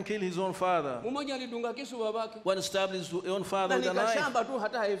babake. One can kill his own father. Mmoja alidunga kisu babake. One stabbed his own father Na with a knife. nikashamba tu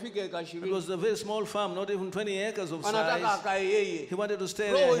hata haifike eka It 20. was a very small farm, not even 20 acres of Anataka size. akae yeye. He wanted to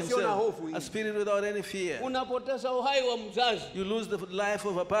stay Roho there isiyo na himself. hofu hii. A spirit without any fear. Unapoteza uhai wa mzazi You lose the life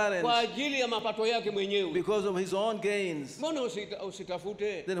of a parent kwa ajili ya mapato yake mwenyewe. because of his own gains. Mbona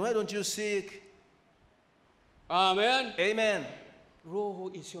usitafute? Then why don't you seek? Amen. Amen.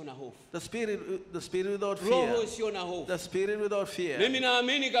 Roho isiyo na hofu. The spirit without Roho fear. isiyo na hofu. The spirit without fear. Mimi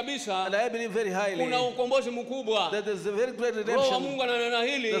naamini And kabisa I believe very highly kuna ukombozi mkubwa. that there's a very great Roho wa redemption. Mungu ananena The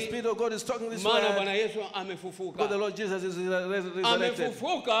hili Spirit of God is talking this maana word Bwana Yesu because the amefufuka. Lord Jesus is resurrected.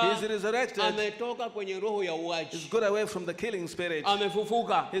 Amefufuka. He is resurrected. Ametoka kwenye roho ya He's uaji. got away from the killing spirit.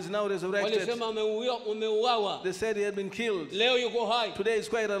 Amefufuka. He's now resurrected. Walisema umeuawa. They said he had been killed. Leo yuko hai. Today he's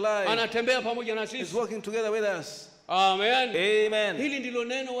quite alive. Anatembea pamoja na He's sisi. walking together with us. Amen. Amen. Hili ndilo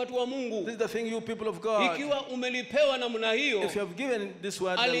neno watu wa Mungu. This is the thing, you people of God. Ikiwa umelipewa namna hiyo, If you have given this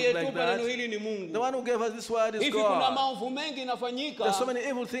word like aliyetupa neno that, hili ni the Mungu. one who gave us this word is Hivi kuna God. maovu mengi inafanyika. There's so many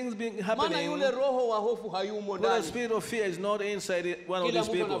evil things being Maana happening. yule roho wa hofu hayumo But the ndani. spirit of fear is not inside one of Kila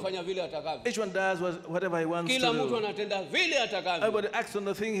these mtu people. anafanya vile atakavyo. Each one does whatever he wants Kila to mtu do. anatenda vile atakavyo. Everybody acts on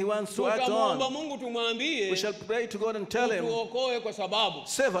the thing he wants to act Tutamwomba on. Mungu We tumwambie shall pray to God and tell him, tuokoe kwa sababu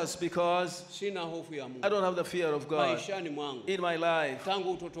save us because sina hofu ya I Mungu. don't have the fear of God Maishani mwangu in my life.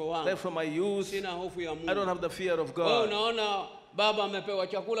 tangu utoto wangu Right from my youth, sina hofu ya I don't Mungu. have the fear of Wewe God. unaona baba amepewa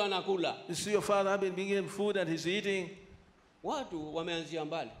chakula anakula. You see your father having been given food and he's eating. Watu wameanzia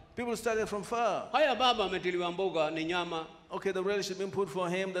mbali. People started from far. Haya baba ametiliwa mboga ni nyama. Okay, the relish has been put for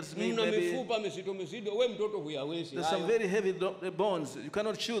him. That's mean Mna maybe mifupa mizito, we mtoto huyawezi. there's some hayo. very heavy bones. You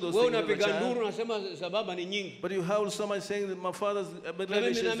cannot chew those Wewe things as a unapiga child. nduru unasema za baba ni nyingi. But you howl so much saying that my father's Na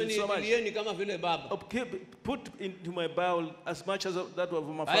relish mimi is so much. nilieni kama vile baba. Put into my bowl as much as that of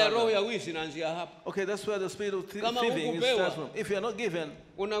my Haya roho father. ya wizi inaanzia hapa. Okay, that's where the spirit of Kama thieving hukupewa, starts from. If you are not given,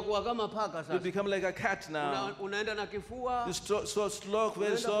 Unakuwa kama paka you sasa. become like a cat now. Unaenda na kifua. You slog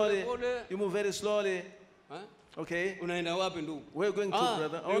very Unaenda slowly. pole pole. You move very slowly. Eh? Okay, Unaenda wapi ndugu? where are you going to,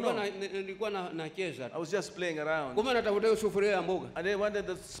 brother? Oh no, Nilikuwa nacheza. I was just playing around. Kumbe natafuta hiyo sufuria ya mboga. And they wanted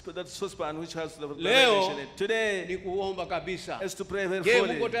that saucepan which has the Leo relish in it. Today ni kuomba kabisa. is to pray very Je, mko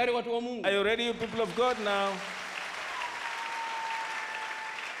fully. tayari watu wa Mungu? Are you ready, you people of God now?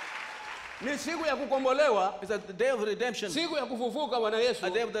 Ni siku ya kukombolewa, It's the day of redemption, siku ya kufufuka Bwana Yesu. a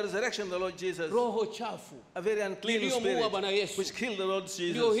day of the resurrection of the Lord Jesus. Roho chafu A very unclean iliyomuua Bwana spirit Yesu. which killed the Lord Ndio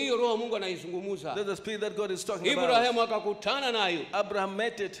Jesus. hiyo roho Mungu anaizungumza. That's the spirit that God is talking about. Ibrahimu akakutana nayo. Abraham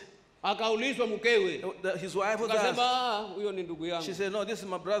met it. Akaulizwa mkewe. His wife was Akasema asked. huyo ni ndugu She yangu. said, no, this is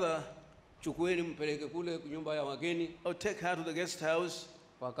my brother. Chukueni mpeleke kule nyumba ya wageni. Oh, take her to the guest house.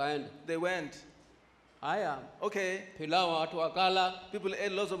 Wakaenda. They went. Haya, Okay, pilau watu wakala. people ate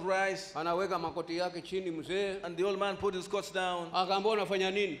lots of rice. Anaweka makoti yake chini mzee. And the old man put his coats down. Akaambia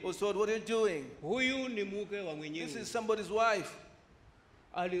unafanya nini? Was told, what are you doing? Huyu ni mke wa This mwenyewe. is somebody's wife.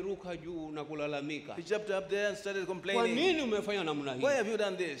 Aliruka juu na kulalamika. He jumped up there and started Kwa complaining. nini umefanya namna Why hii? have you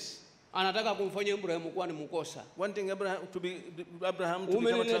done this? Anataka kumfanya Ibrahimu kuwa ni mkosa. Wanting Abraham to become a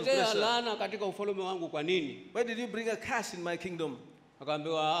Umeniletea transgressor. laana katika ufalme wangu kwa nini? Why did you bring a curse in my kingdom?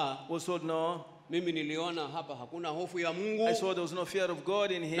 Akaambiwa Was told, no. mimi niliona hapa hakuna hofu ya Mungu I saw there was no fear of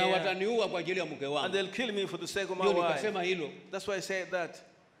God in na here. wataniua kwa ajili ya mke And wangu. they'll kill me for the sake of my Ndio wife. nikasema hilo. That's why I said that.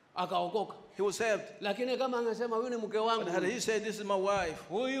 Akaokoka. He was saved. Lakini kama angesema huyu ni mke But had wangu, he said, this is my wife,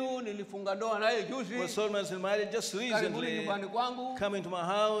 huyu nilifunga ndoa naye juzi, was Solomon married just karibuni recently, nyumbani kwangu, come into my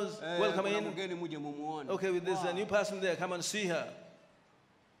house, welcome kuna in. mgeni muje mumuone. Okay, with this a new person there, come and see her.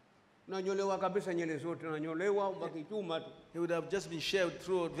 Nanyolewa kabisa nyele zote, nanyolewa ubaki chuma tu. He would have just been shaved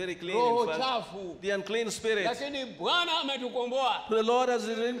throughout, very clean. Roho In fact, chafu. the unclean spirit. Lakini Bwana ametukomboa. The Lord has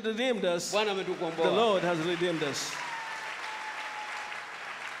redeemed us. Bwana The ametukomboa. Lord has redeemed us.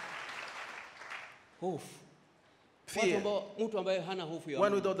 Hofu. Fear. Mtu ambaye hana hofu ya One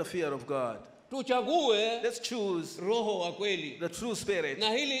Mungu. without the fear of God. Tuchague Let's choose roho wa kweli. the true spirit. Na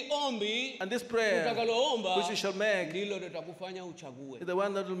hili ombi And this prayer, utakaloomba which you shall make, ndilo litakufanya uchague is the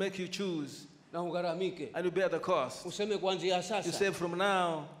one that will make you choose na ugharamike. and you bear the cost. Useme kuanzia You sasa say from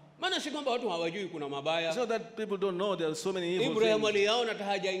now, Maana si kwamba watu hawajui kuna It's mabaya. not that people don't know there are so many evil Ibrahim things. aliyaona hata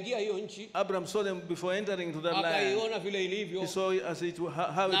hajaingia hiyo nchi, Abraham saw them before entering into that land. akaiona vile ilivyo, He saw it as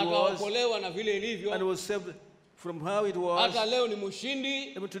how na it was, akaokolewa na vile and ilivyo. was saved from how it was. Hata leo ni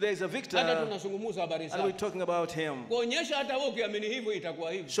mshindi, Even today is a victor, hata and tunazungumza habari we're zake, talking about him. kuonyesha hata wewe ukiamini hivyo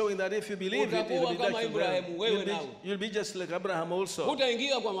itakuwa hivyo. Showing that if you believe it, Utakuwa it will be kama like Ibrahim, Abraham. wewe nawe. You'll be just like Abraham also.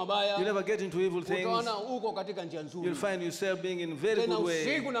 Hutaingia kwa You mabaya, never get into evil things. utaona uko katika njia nzuri, You'll find yourself being in a very tena good way.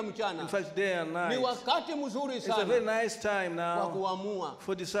 usiku na mchana. In fact, day and Ni night. wakati mzuri It's a very sana nice time wa now kuamua.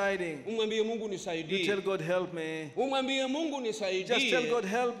 for deciding. Umwambie Mungu You nisaidie, tell God, help me. umwambie Mungu Just tell nisaidie, God,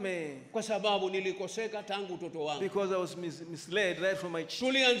 help me. kwa sababu nilikoseka tangu utoto wangu. Because I was misled right from my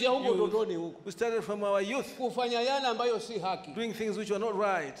Tulianzia huko youth. utotoni huko We started from our youth, kufanya yale ambayo si haki, doing things which were not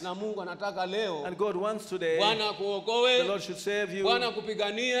right. na Mungu anataka leo And God wants today, Bwana the kuokoe, Lord should save you. Bwana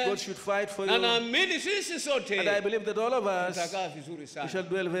kupiganie, God should fight for na you. naamini sisi sote And I believe that all of us, tutakaa vizuri we sana, shall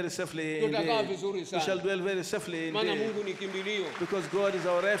dwell very safely tutakaa indeed. vizuri We sana, shall dwell very safely maana indeed. Mungu ni kimbilio, Because God is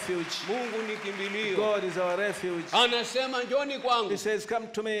our refuge. Mungu ni kimbilio. God is our refuge. Anasema njoni He kwangu says, come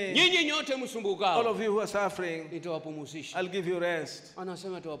to me, nyinyi nyote all msumbukao, of you who are suffering. nitawapumzisha. I'll give you rest.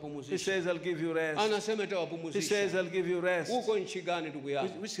 Anasema He tawapumzisha, says, I'll give you rest. anasema He says, tawapumzisha. I'll give you rest. Uko nchi gani ndugu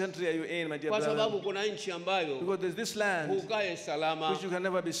yangu? Which country are you in, my dear Kwa brother? sababu kuna nchi ambayo Because there's this land hukae salama, which you can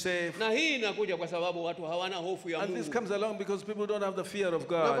never be safe. na hii inakuja kwa sababu watu hawana hofu ya And this Mungu, comes along because people don't have the fear of na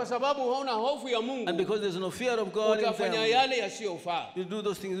kwa God. sababu hauna hofu ya And Mungu because there's no fear of God in utafanya them, yale yasiyofaa. you do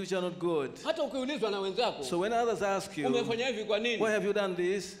those things which are not good. Hata ukiulizwa na wenzako, So when others ask you, umefanya hivi kwa nini? why have you done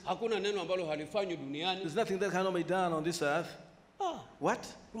this? Hakuna neno ambalo halifanywi duniani. There's nothing that cannot be done on this earth. What?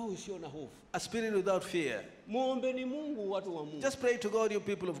 Roho isiyo na hofu. A spirit without fear. Muombeni Mungu, watu wa Mungu. Just pray to God, you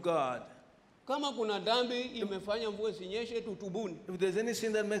people of God. Kama kuna dhambi imefanya mvua isinyeshe, tutubuni, If there's any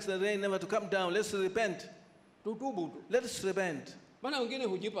sin that makes the rain never to come down, let's repent. tutubu tu. Let's repent. Maana wengine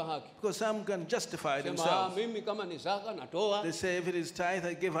hujipa haki, Because some can justify sema themselves. mimi kama ni zaka natoa. They say, if it is tithe,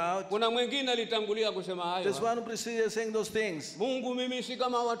 I give out. Kuna mwingine alitangulia kusema hayo, There's one who preceded saying those things. Mungu, mimi si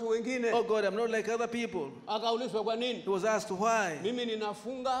kama watu wengine. Oh God, I'm not like other people. Akaulizwa kwa nini? He was asked why. Mimi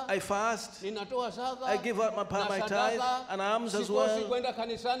ninafunga, I fast, ninatoa zaka, I give out na my tithe sadaka, and alms as sikosi well. kwenda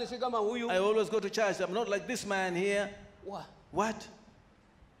kanisani, si kama huyu. I always go to church. I'm not like this man here. Wa, What?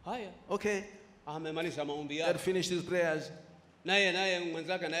 haya, Okay. amemaliza maombi He had yake, finished his prayers. naye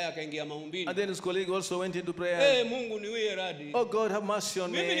mwenzake naye akaingia maumbini. And then his colleague also went into prayer. Mungu niwie radhi, Oh God, have mercy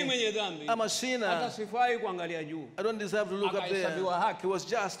on mimi ni me. mwenye dhambi, I'm a hata sinner. sifai kuangalia juu. I don't deserve to look up there. Akahesabiwa haki. He was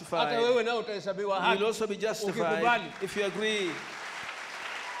Hata justified. wewe nao utahesabiwa You'll haki also be justified ukikubali. if you agree.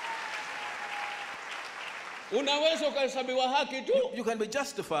 Unaweza ukahesabiwa haki tu You can be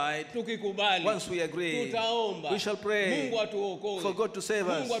justified tukikubali. once we agree. Tutaomba We shall pray Mungu atuokoe, for God to save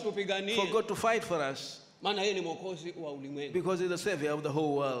Mungu us, atupiganie, for God to fight for us, maana yeye ni mwokozi wa ulimwengu. because He's the Savior of the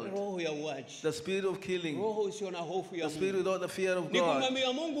whole world. Roho ya uaji, The spirit of killing, roho isiyo na hofu ya the spirit Mungu, without the fear of ni God.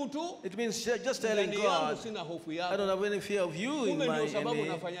 kumwambia Mungu tu, It means just telling ndani yangu God, sina hofu I yako. don't have any fear of you in Kumbe my ndio sababu enemy.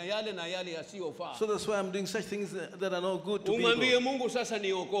 unafanya yale na yale yasiyofaa. So that's why I'm doing such things that are not good to Umwambie people. Mungu, sasa Tell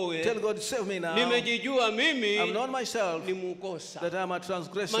niokoe, God, save me now. nimejijua mimi I've known myself ni mkosa, that I'm a maana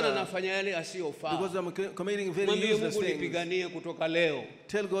transgressor nafanya yale yasiyofaa. because I'm committing very Mwambie useless Mungu things. nipiganie kutoka leo.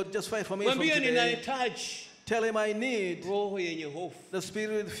 Tell God, just fight for me from Mwambie today. ninahitaji Tell Him I need roho yenye hofu, the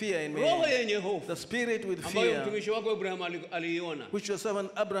spirit with fear in roho me. yenye hofu The spirit with ambayo fear, mtumishi wako Ibrahim aliiona. which your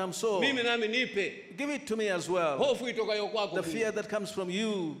servant Abraham saw. Mimi nami nipe Give it to me as well. hofu itokayo kwako. The Mungu. fear that comes from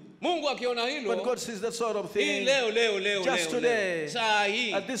you. Mungu akiona When hilo, God sees that sort of hii thing, leo just today, saa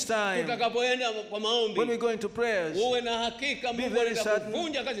hii at this time, tutakapoenda kwa when we maombi, go into prayers, uwe na hakika Mungu very anaweza certain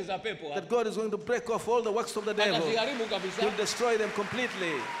kuvunja kazi za pepo that hapa, God is going to break off all the works of the devil. ataziharibu He'll kabisa, destroy them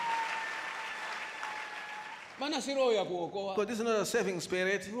completely. maana si roho ya kuokoa, Because this is not a saving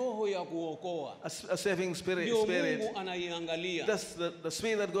spirit, roho ya kuokoa a saving spirit. ndio Mungu anaiangalia. That's the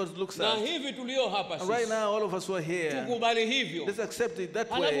spirit that God looks Na at. hivi tulio hapa And right sisi now, all of us who are here, tukubali hivyo, let's accept it that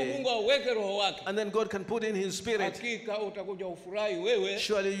halafu way. Mungu aweke roho wake, And then God can put in His spirit. hakika utakuja ufurahi wewe,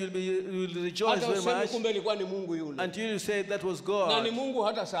 Surely you'll rejoice hata very useme much kumbe ilikuwa ni Mungu yule, until you say that was na ni God. Mungu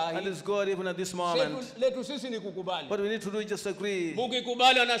hata saa And hii. it's God even at this moment. Letu sisi ni kukubali. What we need to do is just agree.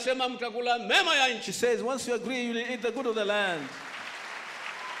 Mukikubali, anasema mtakula mema ya She nchi. says, once you agree, you'll eat the good of the land.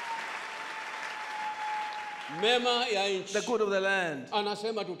 Mema ya nchi, The good of the land.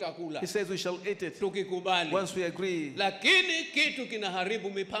 anasema tutakula He says we shall eat it tukikubali. once we agree. Lakini kitu kinaharibu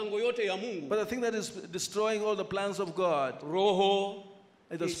mipango yote ya Mungu, But the thing that is destroying all the plans of God roho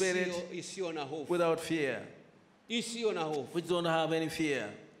is the spirit isiyo na hofu, without fear, isiyo na hofu. which don't have any fear.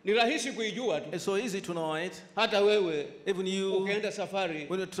 Ni rahisi kuijua tu. It's so easy to know it. Hata wewe Even you, ukienda safari,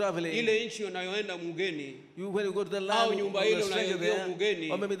 when you're traveling, ile nchi unayoenda mgeni, when you go to the au land, nyumba you're ile a stranger unayoingia there,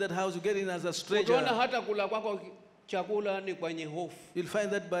 mgeni, or maybe that house you get in as a utaona stranger, hata kula kwako chakula ni kwenye hofu. you'll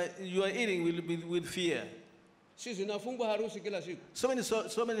find that by you are eating will be with fear. Sisi zinafungwa harusi kila siku.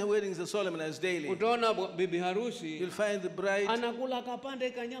 So many weddings are solemnized daily. Utaona bibi harusi You'll find the bride anakula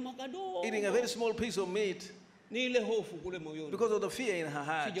kapande kanyama kadogo. eating a very small piece of meat Ni ile hofu kule moyoni. because of the fear in her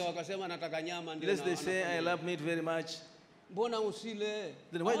heart. Sija wakasema nataka nyama ndio. Unless they say, I love meat very much, Mbona usile?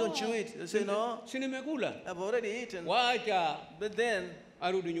 then why don't you eat? They say, no, Si nimekula. I've already eaten. Wacha But then,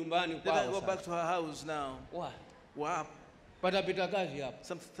 arudi nyumbani they can kwao. go back to her house now. Wow. Patapita kazi hapo.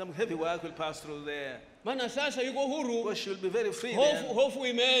 Some heavy work will pass through there. Maana sasa yuko huru. Because she'll be very free there. Hofu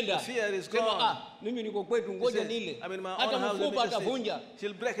imeenda. The fear is Sema, gone. mimi niko kwetu She ngoja said, nile. I'm in my Hata own house. let me mfupa just eat. atavunja.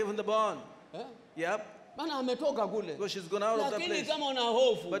 She'll break even the bone. Eh? Yep. Maana ametoka kule. Because she's gone out of that Lakini place. kama una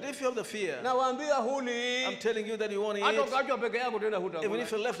hofu, But if you have the fear, nawaambia huli. I'm telling you that you won't Hata eat. ukachwa peke yako tena Even hutakula.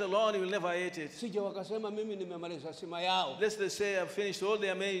 if you're left alone, you will never eat it. Sije wakasema mimi nimemaliza sima yao. Lest they say, I've finished all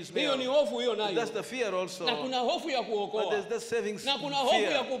their maize Hiyo ni meal. hofu hiyo nayo. That's the fear also. Na kuna hofu ya But kuokoa. there's that saving Na kuna hofu ya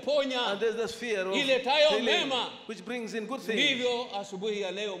fear. kuponya. And there's that fear of Iletayo healing, mema. which brings in good things. Ndivyo asubuhi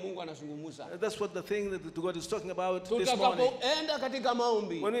ya leo Mungu anazungumza. That's what the thing that God is talking about this morning. Tutakapoenda katika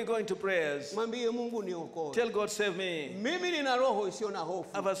maombi, When we go into prayers, mwambie Mungu niokoe. tell God, save me. Mimi nina roho isiyo na hofu.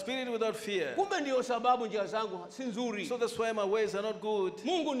 I have a spirit without fear. Kumbe ndio sababu njia zangu si nzuri. So that's why my ways are not good.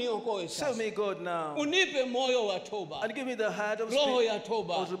 Mungu niokoe Save sasa. me, God, now. Unipe moyo wa toba. And give me the heart of Roho ya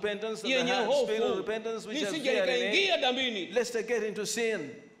toba. of repentance and the Yenye heart, spirit of hofu. repentance which has Nisije fear in it. nikaingia dambini. Lest I get into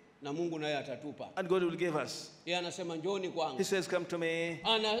sin. Na Mungu naye atatupa. And God will give us. Yeye anasema njoni He kwangu. says, come to me.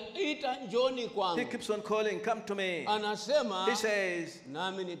 Anaita njoni He kwangu. keeps on calling, come to me. Anasema He says,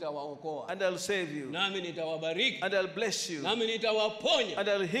 nami nitawaokoa. and I'll save you. Nami nitawabariki. And I'll bless you. Nami nitawaponya. And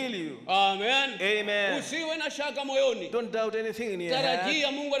I'll heal you. Amen. Amen. Usiwe na shaka moyoni. Don't doubt anything in your heart.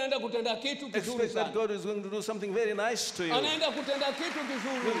 Tarajia Mungu anaenda kutenda kitu kizuri Expect that sana. God is going to do something very nice to you. Anaenda kutenda kitu Going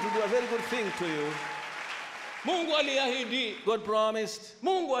kizuri. to do a very good thing to you. Mungu aliahidi. God promised.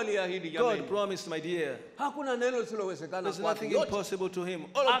 Mungu aliahidi God jamani. promised, my dear. Hakuna neno lisilowezekana There's kwake. nothing Yote. impossible to him.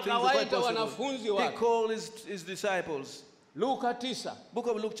 All of things are quite Akawaita possible. wanafunzi He wake. called his disciples. Luka 9. Book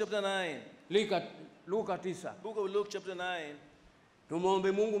of Luke chapter 9. Luka 9. Book of Luke chapter 9.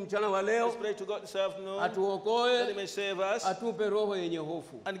 Tumwombe Mungu mchana wa Let's leo pray to God this afternoon that He atuokoe, may save us atupe roho yenye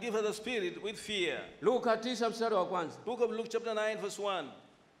hofu. and give us a spirit with fear. Luka 9 mstari wa kwanza. Book of Luke chapter 9 verse 1.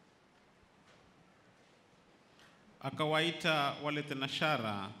 Akawaita wale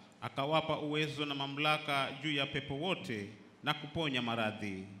tenashara, akawapa uwezo na mamlaka juu ya pepo wote na kuponya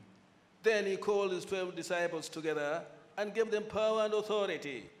maradhi. Then He called His 12 disciples together and gave them power and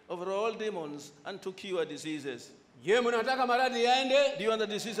authority over all demons and to cure diseases. Je, mnataka maradhi yaende? Do you want the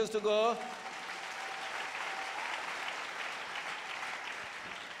diseases to go?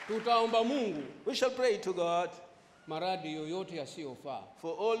 Tutaomba Mungu We shall pray to God maradhi yoyote yasiyofaa.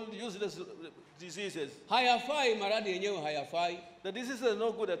 for all useless diseases. Hayafai, maradhi yenyewe hayafai. The diseases are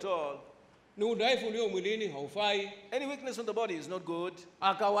not good at all. Ni udhaifu ulio mwilini haufai. Any weakness on the body is not good.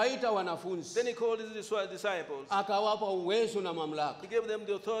 Akawaita wanafunzi. Then He called His disciples. Akawapa uwezo na He mamlaka gave them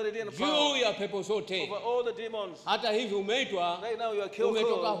the authority and juu power ya pepo zote. over all the demons. Hata hivi umeitwa, Right now you are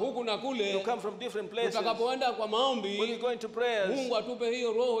umetoka killed. huku na You kule. come from different places. Utakapoenda kwa When you maombi, go into prayers, Mungu atupe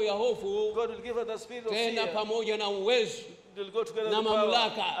hiyo roho ya hofu God will give us the spirit of tena fear. pamoja na uwezo It will go together na with power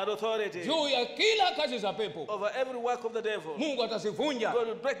mamlaka and authority juu ya kila kazi za pepo. over every work of the devil. Mungu atazivunja God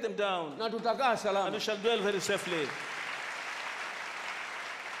will break them down na tutakaa and salama. we shall dwell very safely.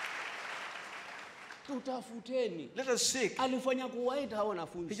 Tutafuteni. Let us seek. Alifanya kuwaita hao He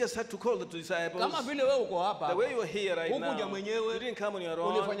wanafunzi. just had to call the disciples. Kama vile wewe uko hapa, The way you are here right hukuja now, mwenyewe, you didn't come on your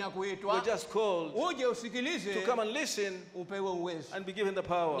own. ulifanya You kuitwa, were just called uje usikilize, to come and listen upewe uwezo and be given the na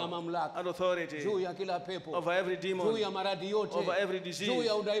power mamlaka and authority juu ya kila pepo, over every juu demon, ya maradhi yote, over every disease, juu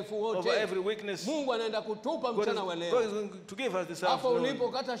ya udhaifu over wote. every weakness. Mungu anaenda kutupa God mchana wa is leo. going to give us this Hapo afternoon.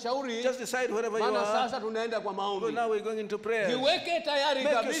 ulipokata shauri, Just decide wherever you maana are. sasa tunaenda kwa Because maombi. now we're going into prayers. Jiweke tayari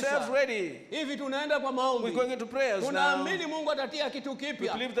Make yourself kabisa. ready. Hivi tunaenda kwa We're maombi. going into prayers now. Tunaamini Mungu atatia kitu We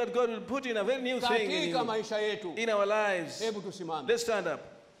kipya believe that God will put in a very new thing in katika you, maisha yetu. in our lives. Hebu tusimame. Let's stand up.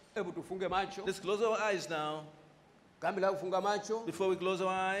 Hebu tufunge macho. Let's close our eyes now. Kabla ya kufunga macho, Before we close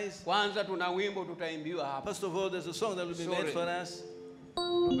our eyes, kwanza tuna wimbo tutaimbiwa hapa. first of all, there's a song that will be made Sorry. for us.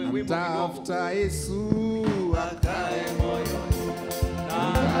 Tupe wimbo kidogo. Tafuta Yesu akae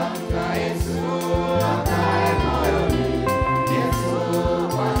Tafuta Yesu akae moyoni. Yesu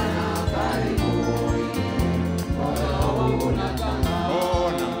Bwana karibu. Moyo wangu unataka.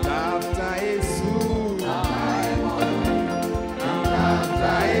 namtafuta Yesu Akae moyoni.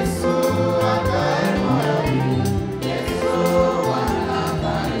 Tafuta Yesu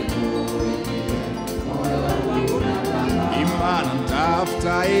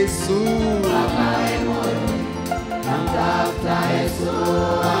namtafuta Yesu, namtafuta Yesu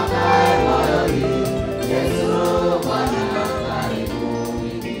akae moyoni. Yesu Bwana karibu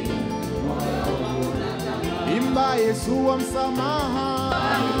mimi, moyo wangu nataka. imba Yesu wa msamaha,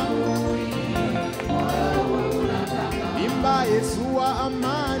 imba Yesu wa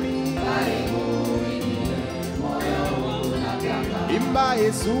amani, imba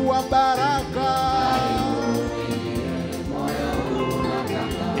Yesu wa baraka,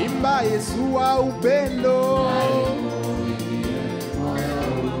 imba Yesu wa upendo,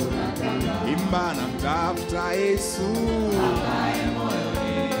 imba namtafuta Yesu,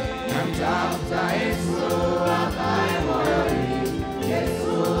 namtafuta Yesu akae moyoni.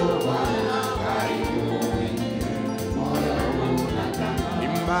 Yesu Bwana karibu mimi, moyo wangu nataka.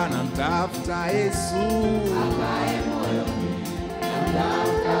 Imba namtafuta Yesu akae moyoni,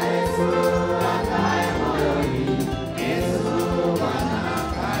 namtafuta Yesu akae moyoni. Yesu Bwana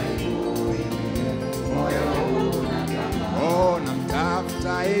karibu mimi, moyo wangu nataka. Oh,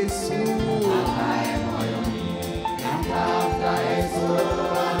 namtafuta Yesu akae moyoni, namtafuta Yesu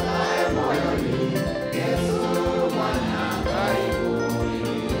akae moyoni. Yesu Bwana karibu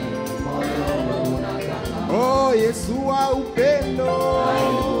mimi, moyo wangu nataka. Oh, Yesu wa upendo,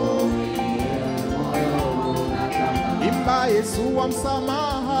 imba Yesu wa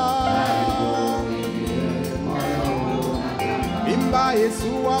msamaha, imba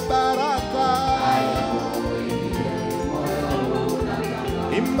Yesu wa baraka,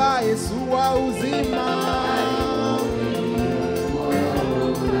 imba Yesu wa uzima,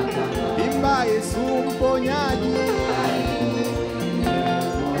 imba Yesu mponyaji,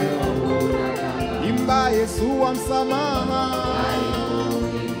 imba Yesu wa msamaha,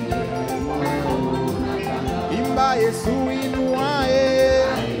 imba Yesu inuaye.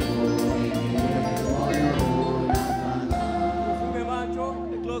 Tufunge macho,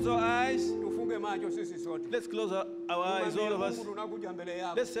 Close our eyes. tufunge macho sisi sote. Let's close our eyes, all of us. Mungu tunakuja mbele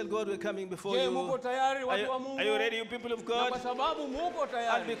yako. Let's tell God we're coming before Je, you. muko tayari Are watu you, wa Mungu? are you ready, you people of Na God? kwa sababu muko And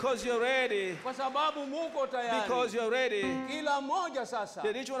tayari. because you're ready, Kwa sababu muko tayari. because you're ready, Kila mmoja sasa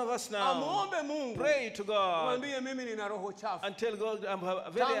let each one of us now amuombe Mungu. pray to God Mwambie mimi nina roho chafu. and tell God I'm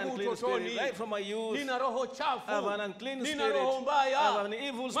a very Tangu unclean spirit. utotoni. Right from my youth, Nina roho chafu. I have an unclean Nina spirit. roho mbaya. I have an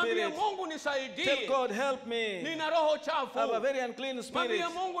evil Mwambie spirit. Mungu Tell nisaidie. God, help me. Nina roho chafu. I have a very unclean spirit. Mwambie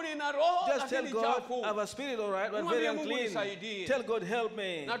Mungu nina roho Just tell lakini God, chafu. I have a spirit, all right, but very Mwambie Mungu unclean. nisaidie. Tell God, help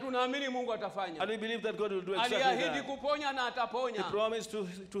me. Na tunaamini Mungu atafanya. And we believe that God will do exactly Aliahidi that. kuponya na He ataponya. promised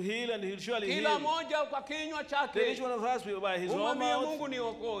to heal, and He'll surely Kila heal. moja kwa kinywa Let each chake. one of us, by His own Umwambie mouth, Mungu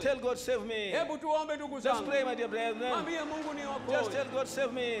niokoe. tell God, save me. Hebu tuombe ndugu Just zangu. pray, my dear brethren. Mwambie Mungu Just tell niokoe. God,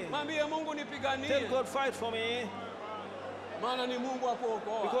 save me. Mwambie Mungu Tell nipiganie. God, fight for me. Maana ni Mungu wa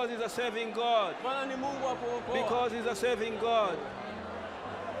kuokoa. Because He's a saving God. Maana ni Mungu wa kuokoa. Because He's a saving God.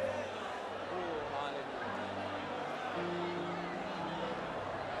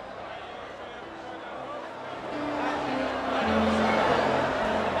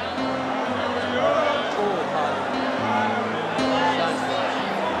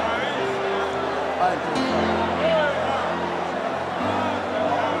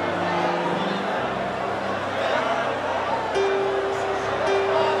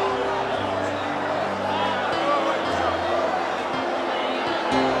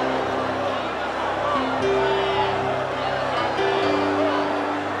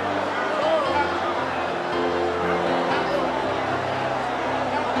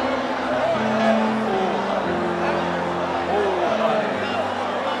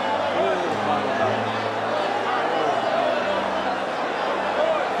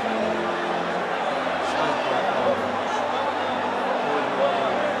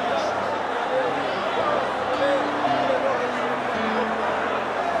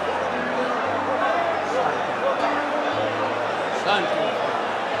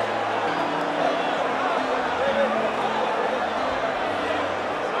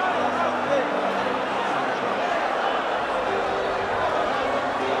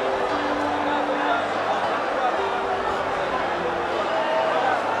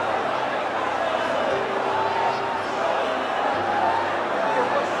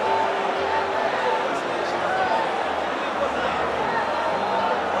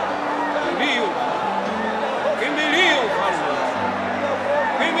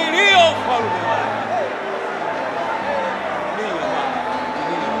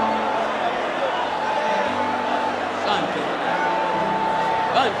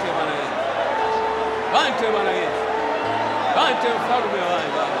 Asante Bwana Yesu. Asante mfalme wa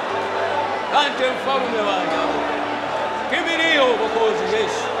ajabu. Asante mfalme wa ajabu. Kimbilio Mwokozi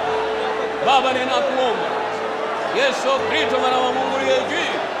Yesu. Baba ninakuomba. Yesu Kristo mwana wa Mungu uliye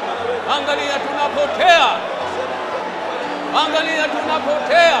juu. Angalia tunapotea. Angalia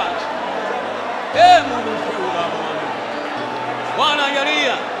tunapotea. Mungu kiura Bwana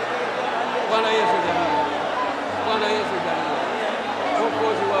jalia. Bwana Yesu jalia. Bwana Yesu jalia.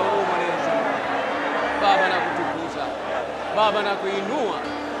 Mwokozi wa huruma Yesu. Baba nakutukuza. Baba nakuinua.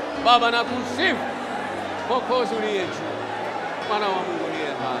 Baba nakusifu. Mwokozi uliye juu. Mwana wa Mungu uliye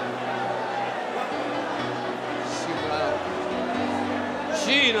hai.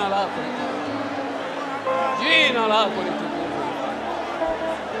 Jina lako. Jina lako litukuzwe.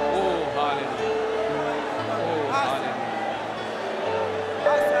 Oh, hallelujah. Oh, hallelujah.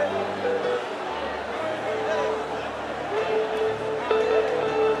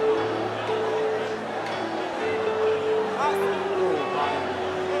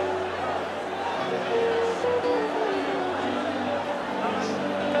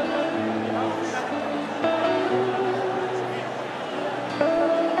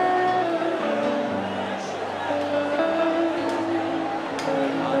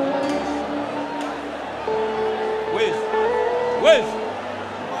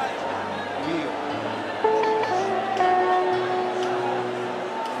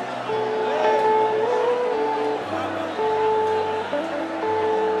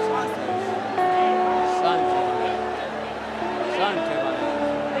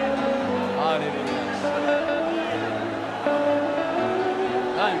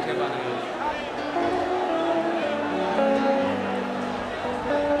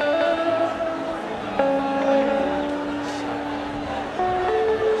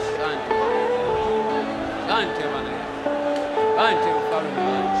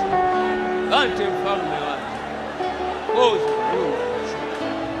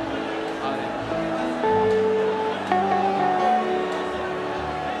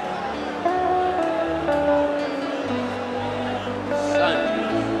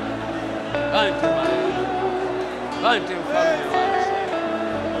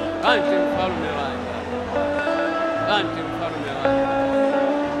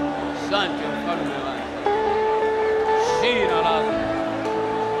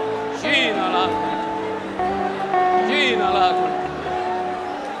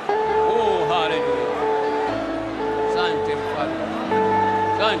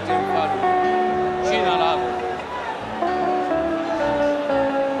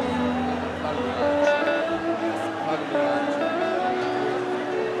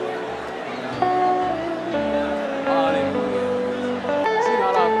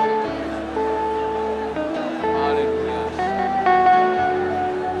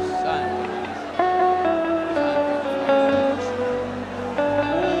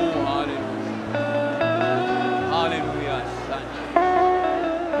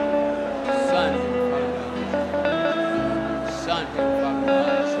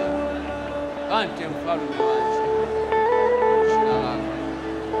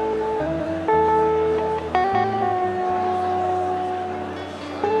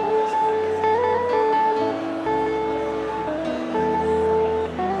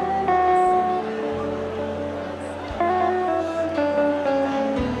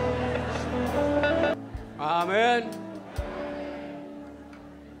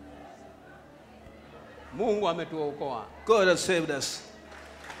 Mungu ametuokoa. God has saved us.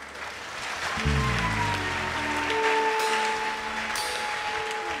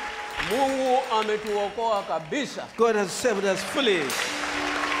 Mungu ametuokoa kabisa. God has saved us fully.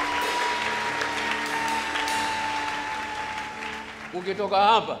 Ukitoka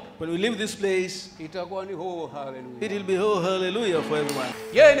hapa, when we leave this place, itakuwa ni oh hallelujah. It will be oh hallelujah for everyone.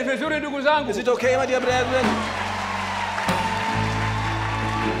 Ye ni vizuri ndugu zangu. Is it okay, my dear brethren?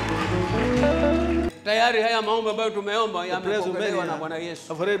 Tayari haya maombi ambayo tumeomba yamepokelewa na Bwana Yesu.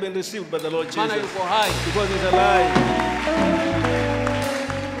 Have already been received by the Lord Jesus. Maana yuko hai. Because he's alive.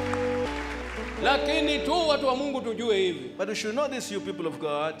 Lakini tu watu wa Mungu tujue hivi. But we should know this, you people of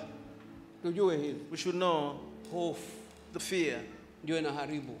God. Tujue hivi. We should know hofu, the fear, ndio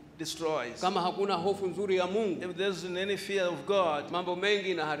inaharibu, destroys. Kama hakuna hofu nzuri ya Mungu, if there isn't any fear of God, mambo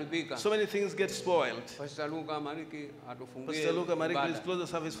mengi inaharibika. So many things get spoiled. Pastor Luka Mariki atufungie. Pastor Luka Mariki, please close the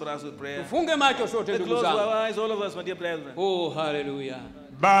service for us with prayer. Tufunge macho sote ndugu zangu. Close our eyes, all of us, my dear brethren. Oh hallelujah.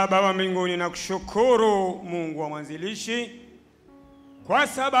 Baba wa mbinguni, nakushukuru Mungu wa mwanzilishi, kwa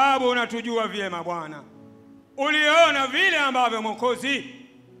sababu unatujua vyema Bwana. Uliona vile ambavyo Mwokozi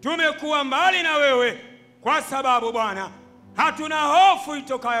tumekuwa mbali na wewe, kwa sababu Bwana hatuna hofu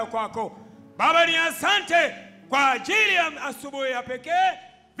itokayo kwako. Baba, ni asante kwa ajili ya asubuhi ya pekee,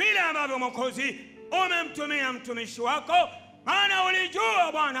 vile ambavyo Mwokozi umemtumia mtumishi wako, maana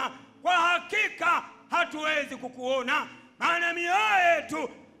ulijua Bwana kwa hakika hatuwezi kukuona, maana mioyo yetu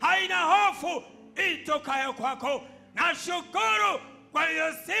haina hofu itokayo kwako. Nashukuru kwa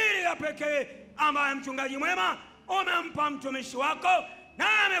hiyo siri ya pekee ambayo mchungaji mwema umempa mtumishi wako, na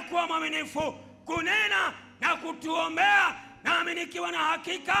amekuwa mwaminifu kunena na kutuombea, nami nikiwa na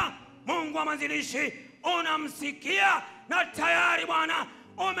hakika Mungu wa mwanzilishi unamsikia, na tayari Bwana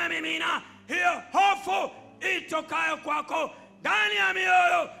umemimina hiyo hofu itokayo kwako ndani ya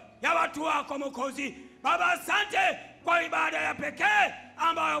mioyo ya watu wako Mwokozi. Baba, asante kwa ibada ya pekee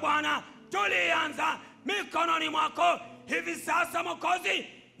ambayo Bwana tulianza mikononi mwako. Hivi sasa Mwokozi,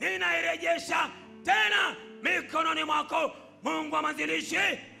 ninairejesha tena mikononi mwako. Mungu wa mwanzilishi,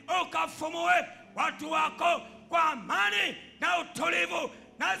 ukafumue watu wako kwa amani na utulivu,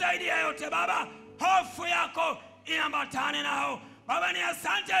 na zaidi ya yote Baba, hofu yako iambatane nao. Baba, ni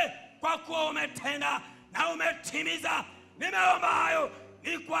asante kwa kuwa umetenda na umetimiza. Nimeomba hayo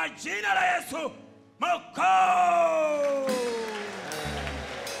ni kwa jina la Yesu Mwokozi.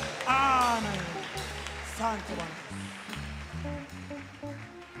 Amen. Asante Bwana.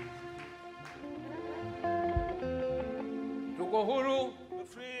 Tuko huru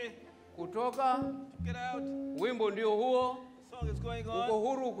free kutoka, to get out. wimbo ndio huo. The song is going Uko on.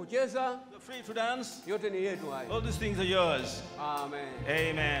 huru kucheza, You're free to dance. yote ni yetu haya. All these things are yours. Amen.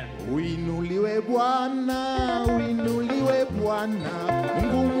 Amen. Uinuliwe Bwana, uinuliwe Bwana,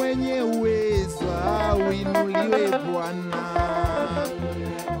 Mungu mwenye uweza, uinuliwe Bwana.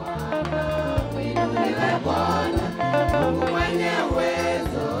 Uinuliwe Bwana, Mungu mwenye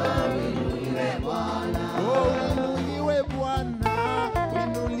uwezo, uinuliwe Bwana. Uinuliwe Bwana,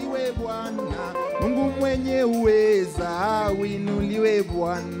 uinuliwe Bwana, Mungu mwenye uweza, uinuliwe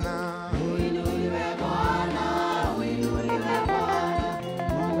Bwana. Uinuliwe Bwana, uinuliwe Bwana,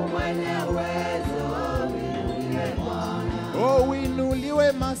 Mungu mwenye uwezo, uinuliwe Bwana.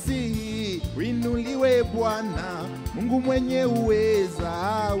 Uinuliwe Masihi, uinuliwe Bwana, Mungu mwenye uweza,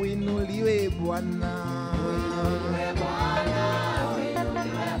 uinuliwe Bwana. Uinuliwe Bwana,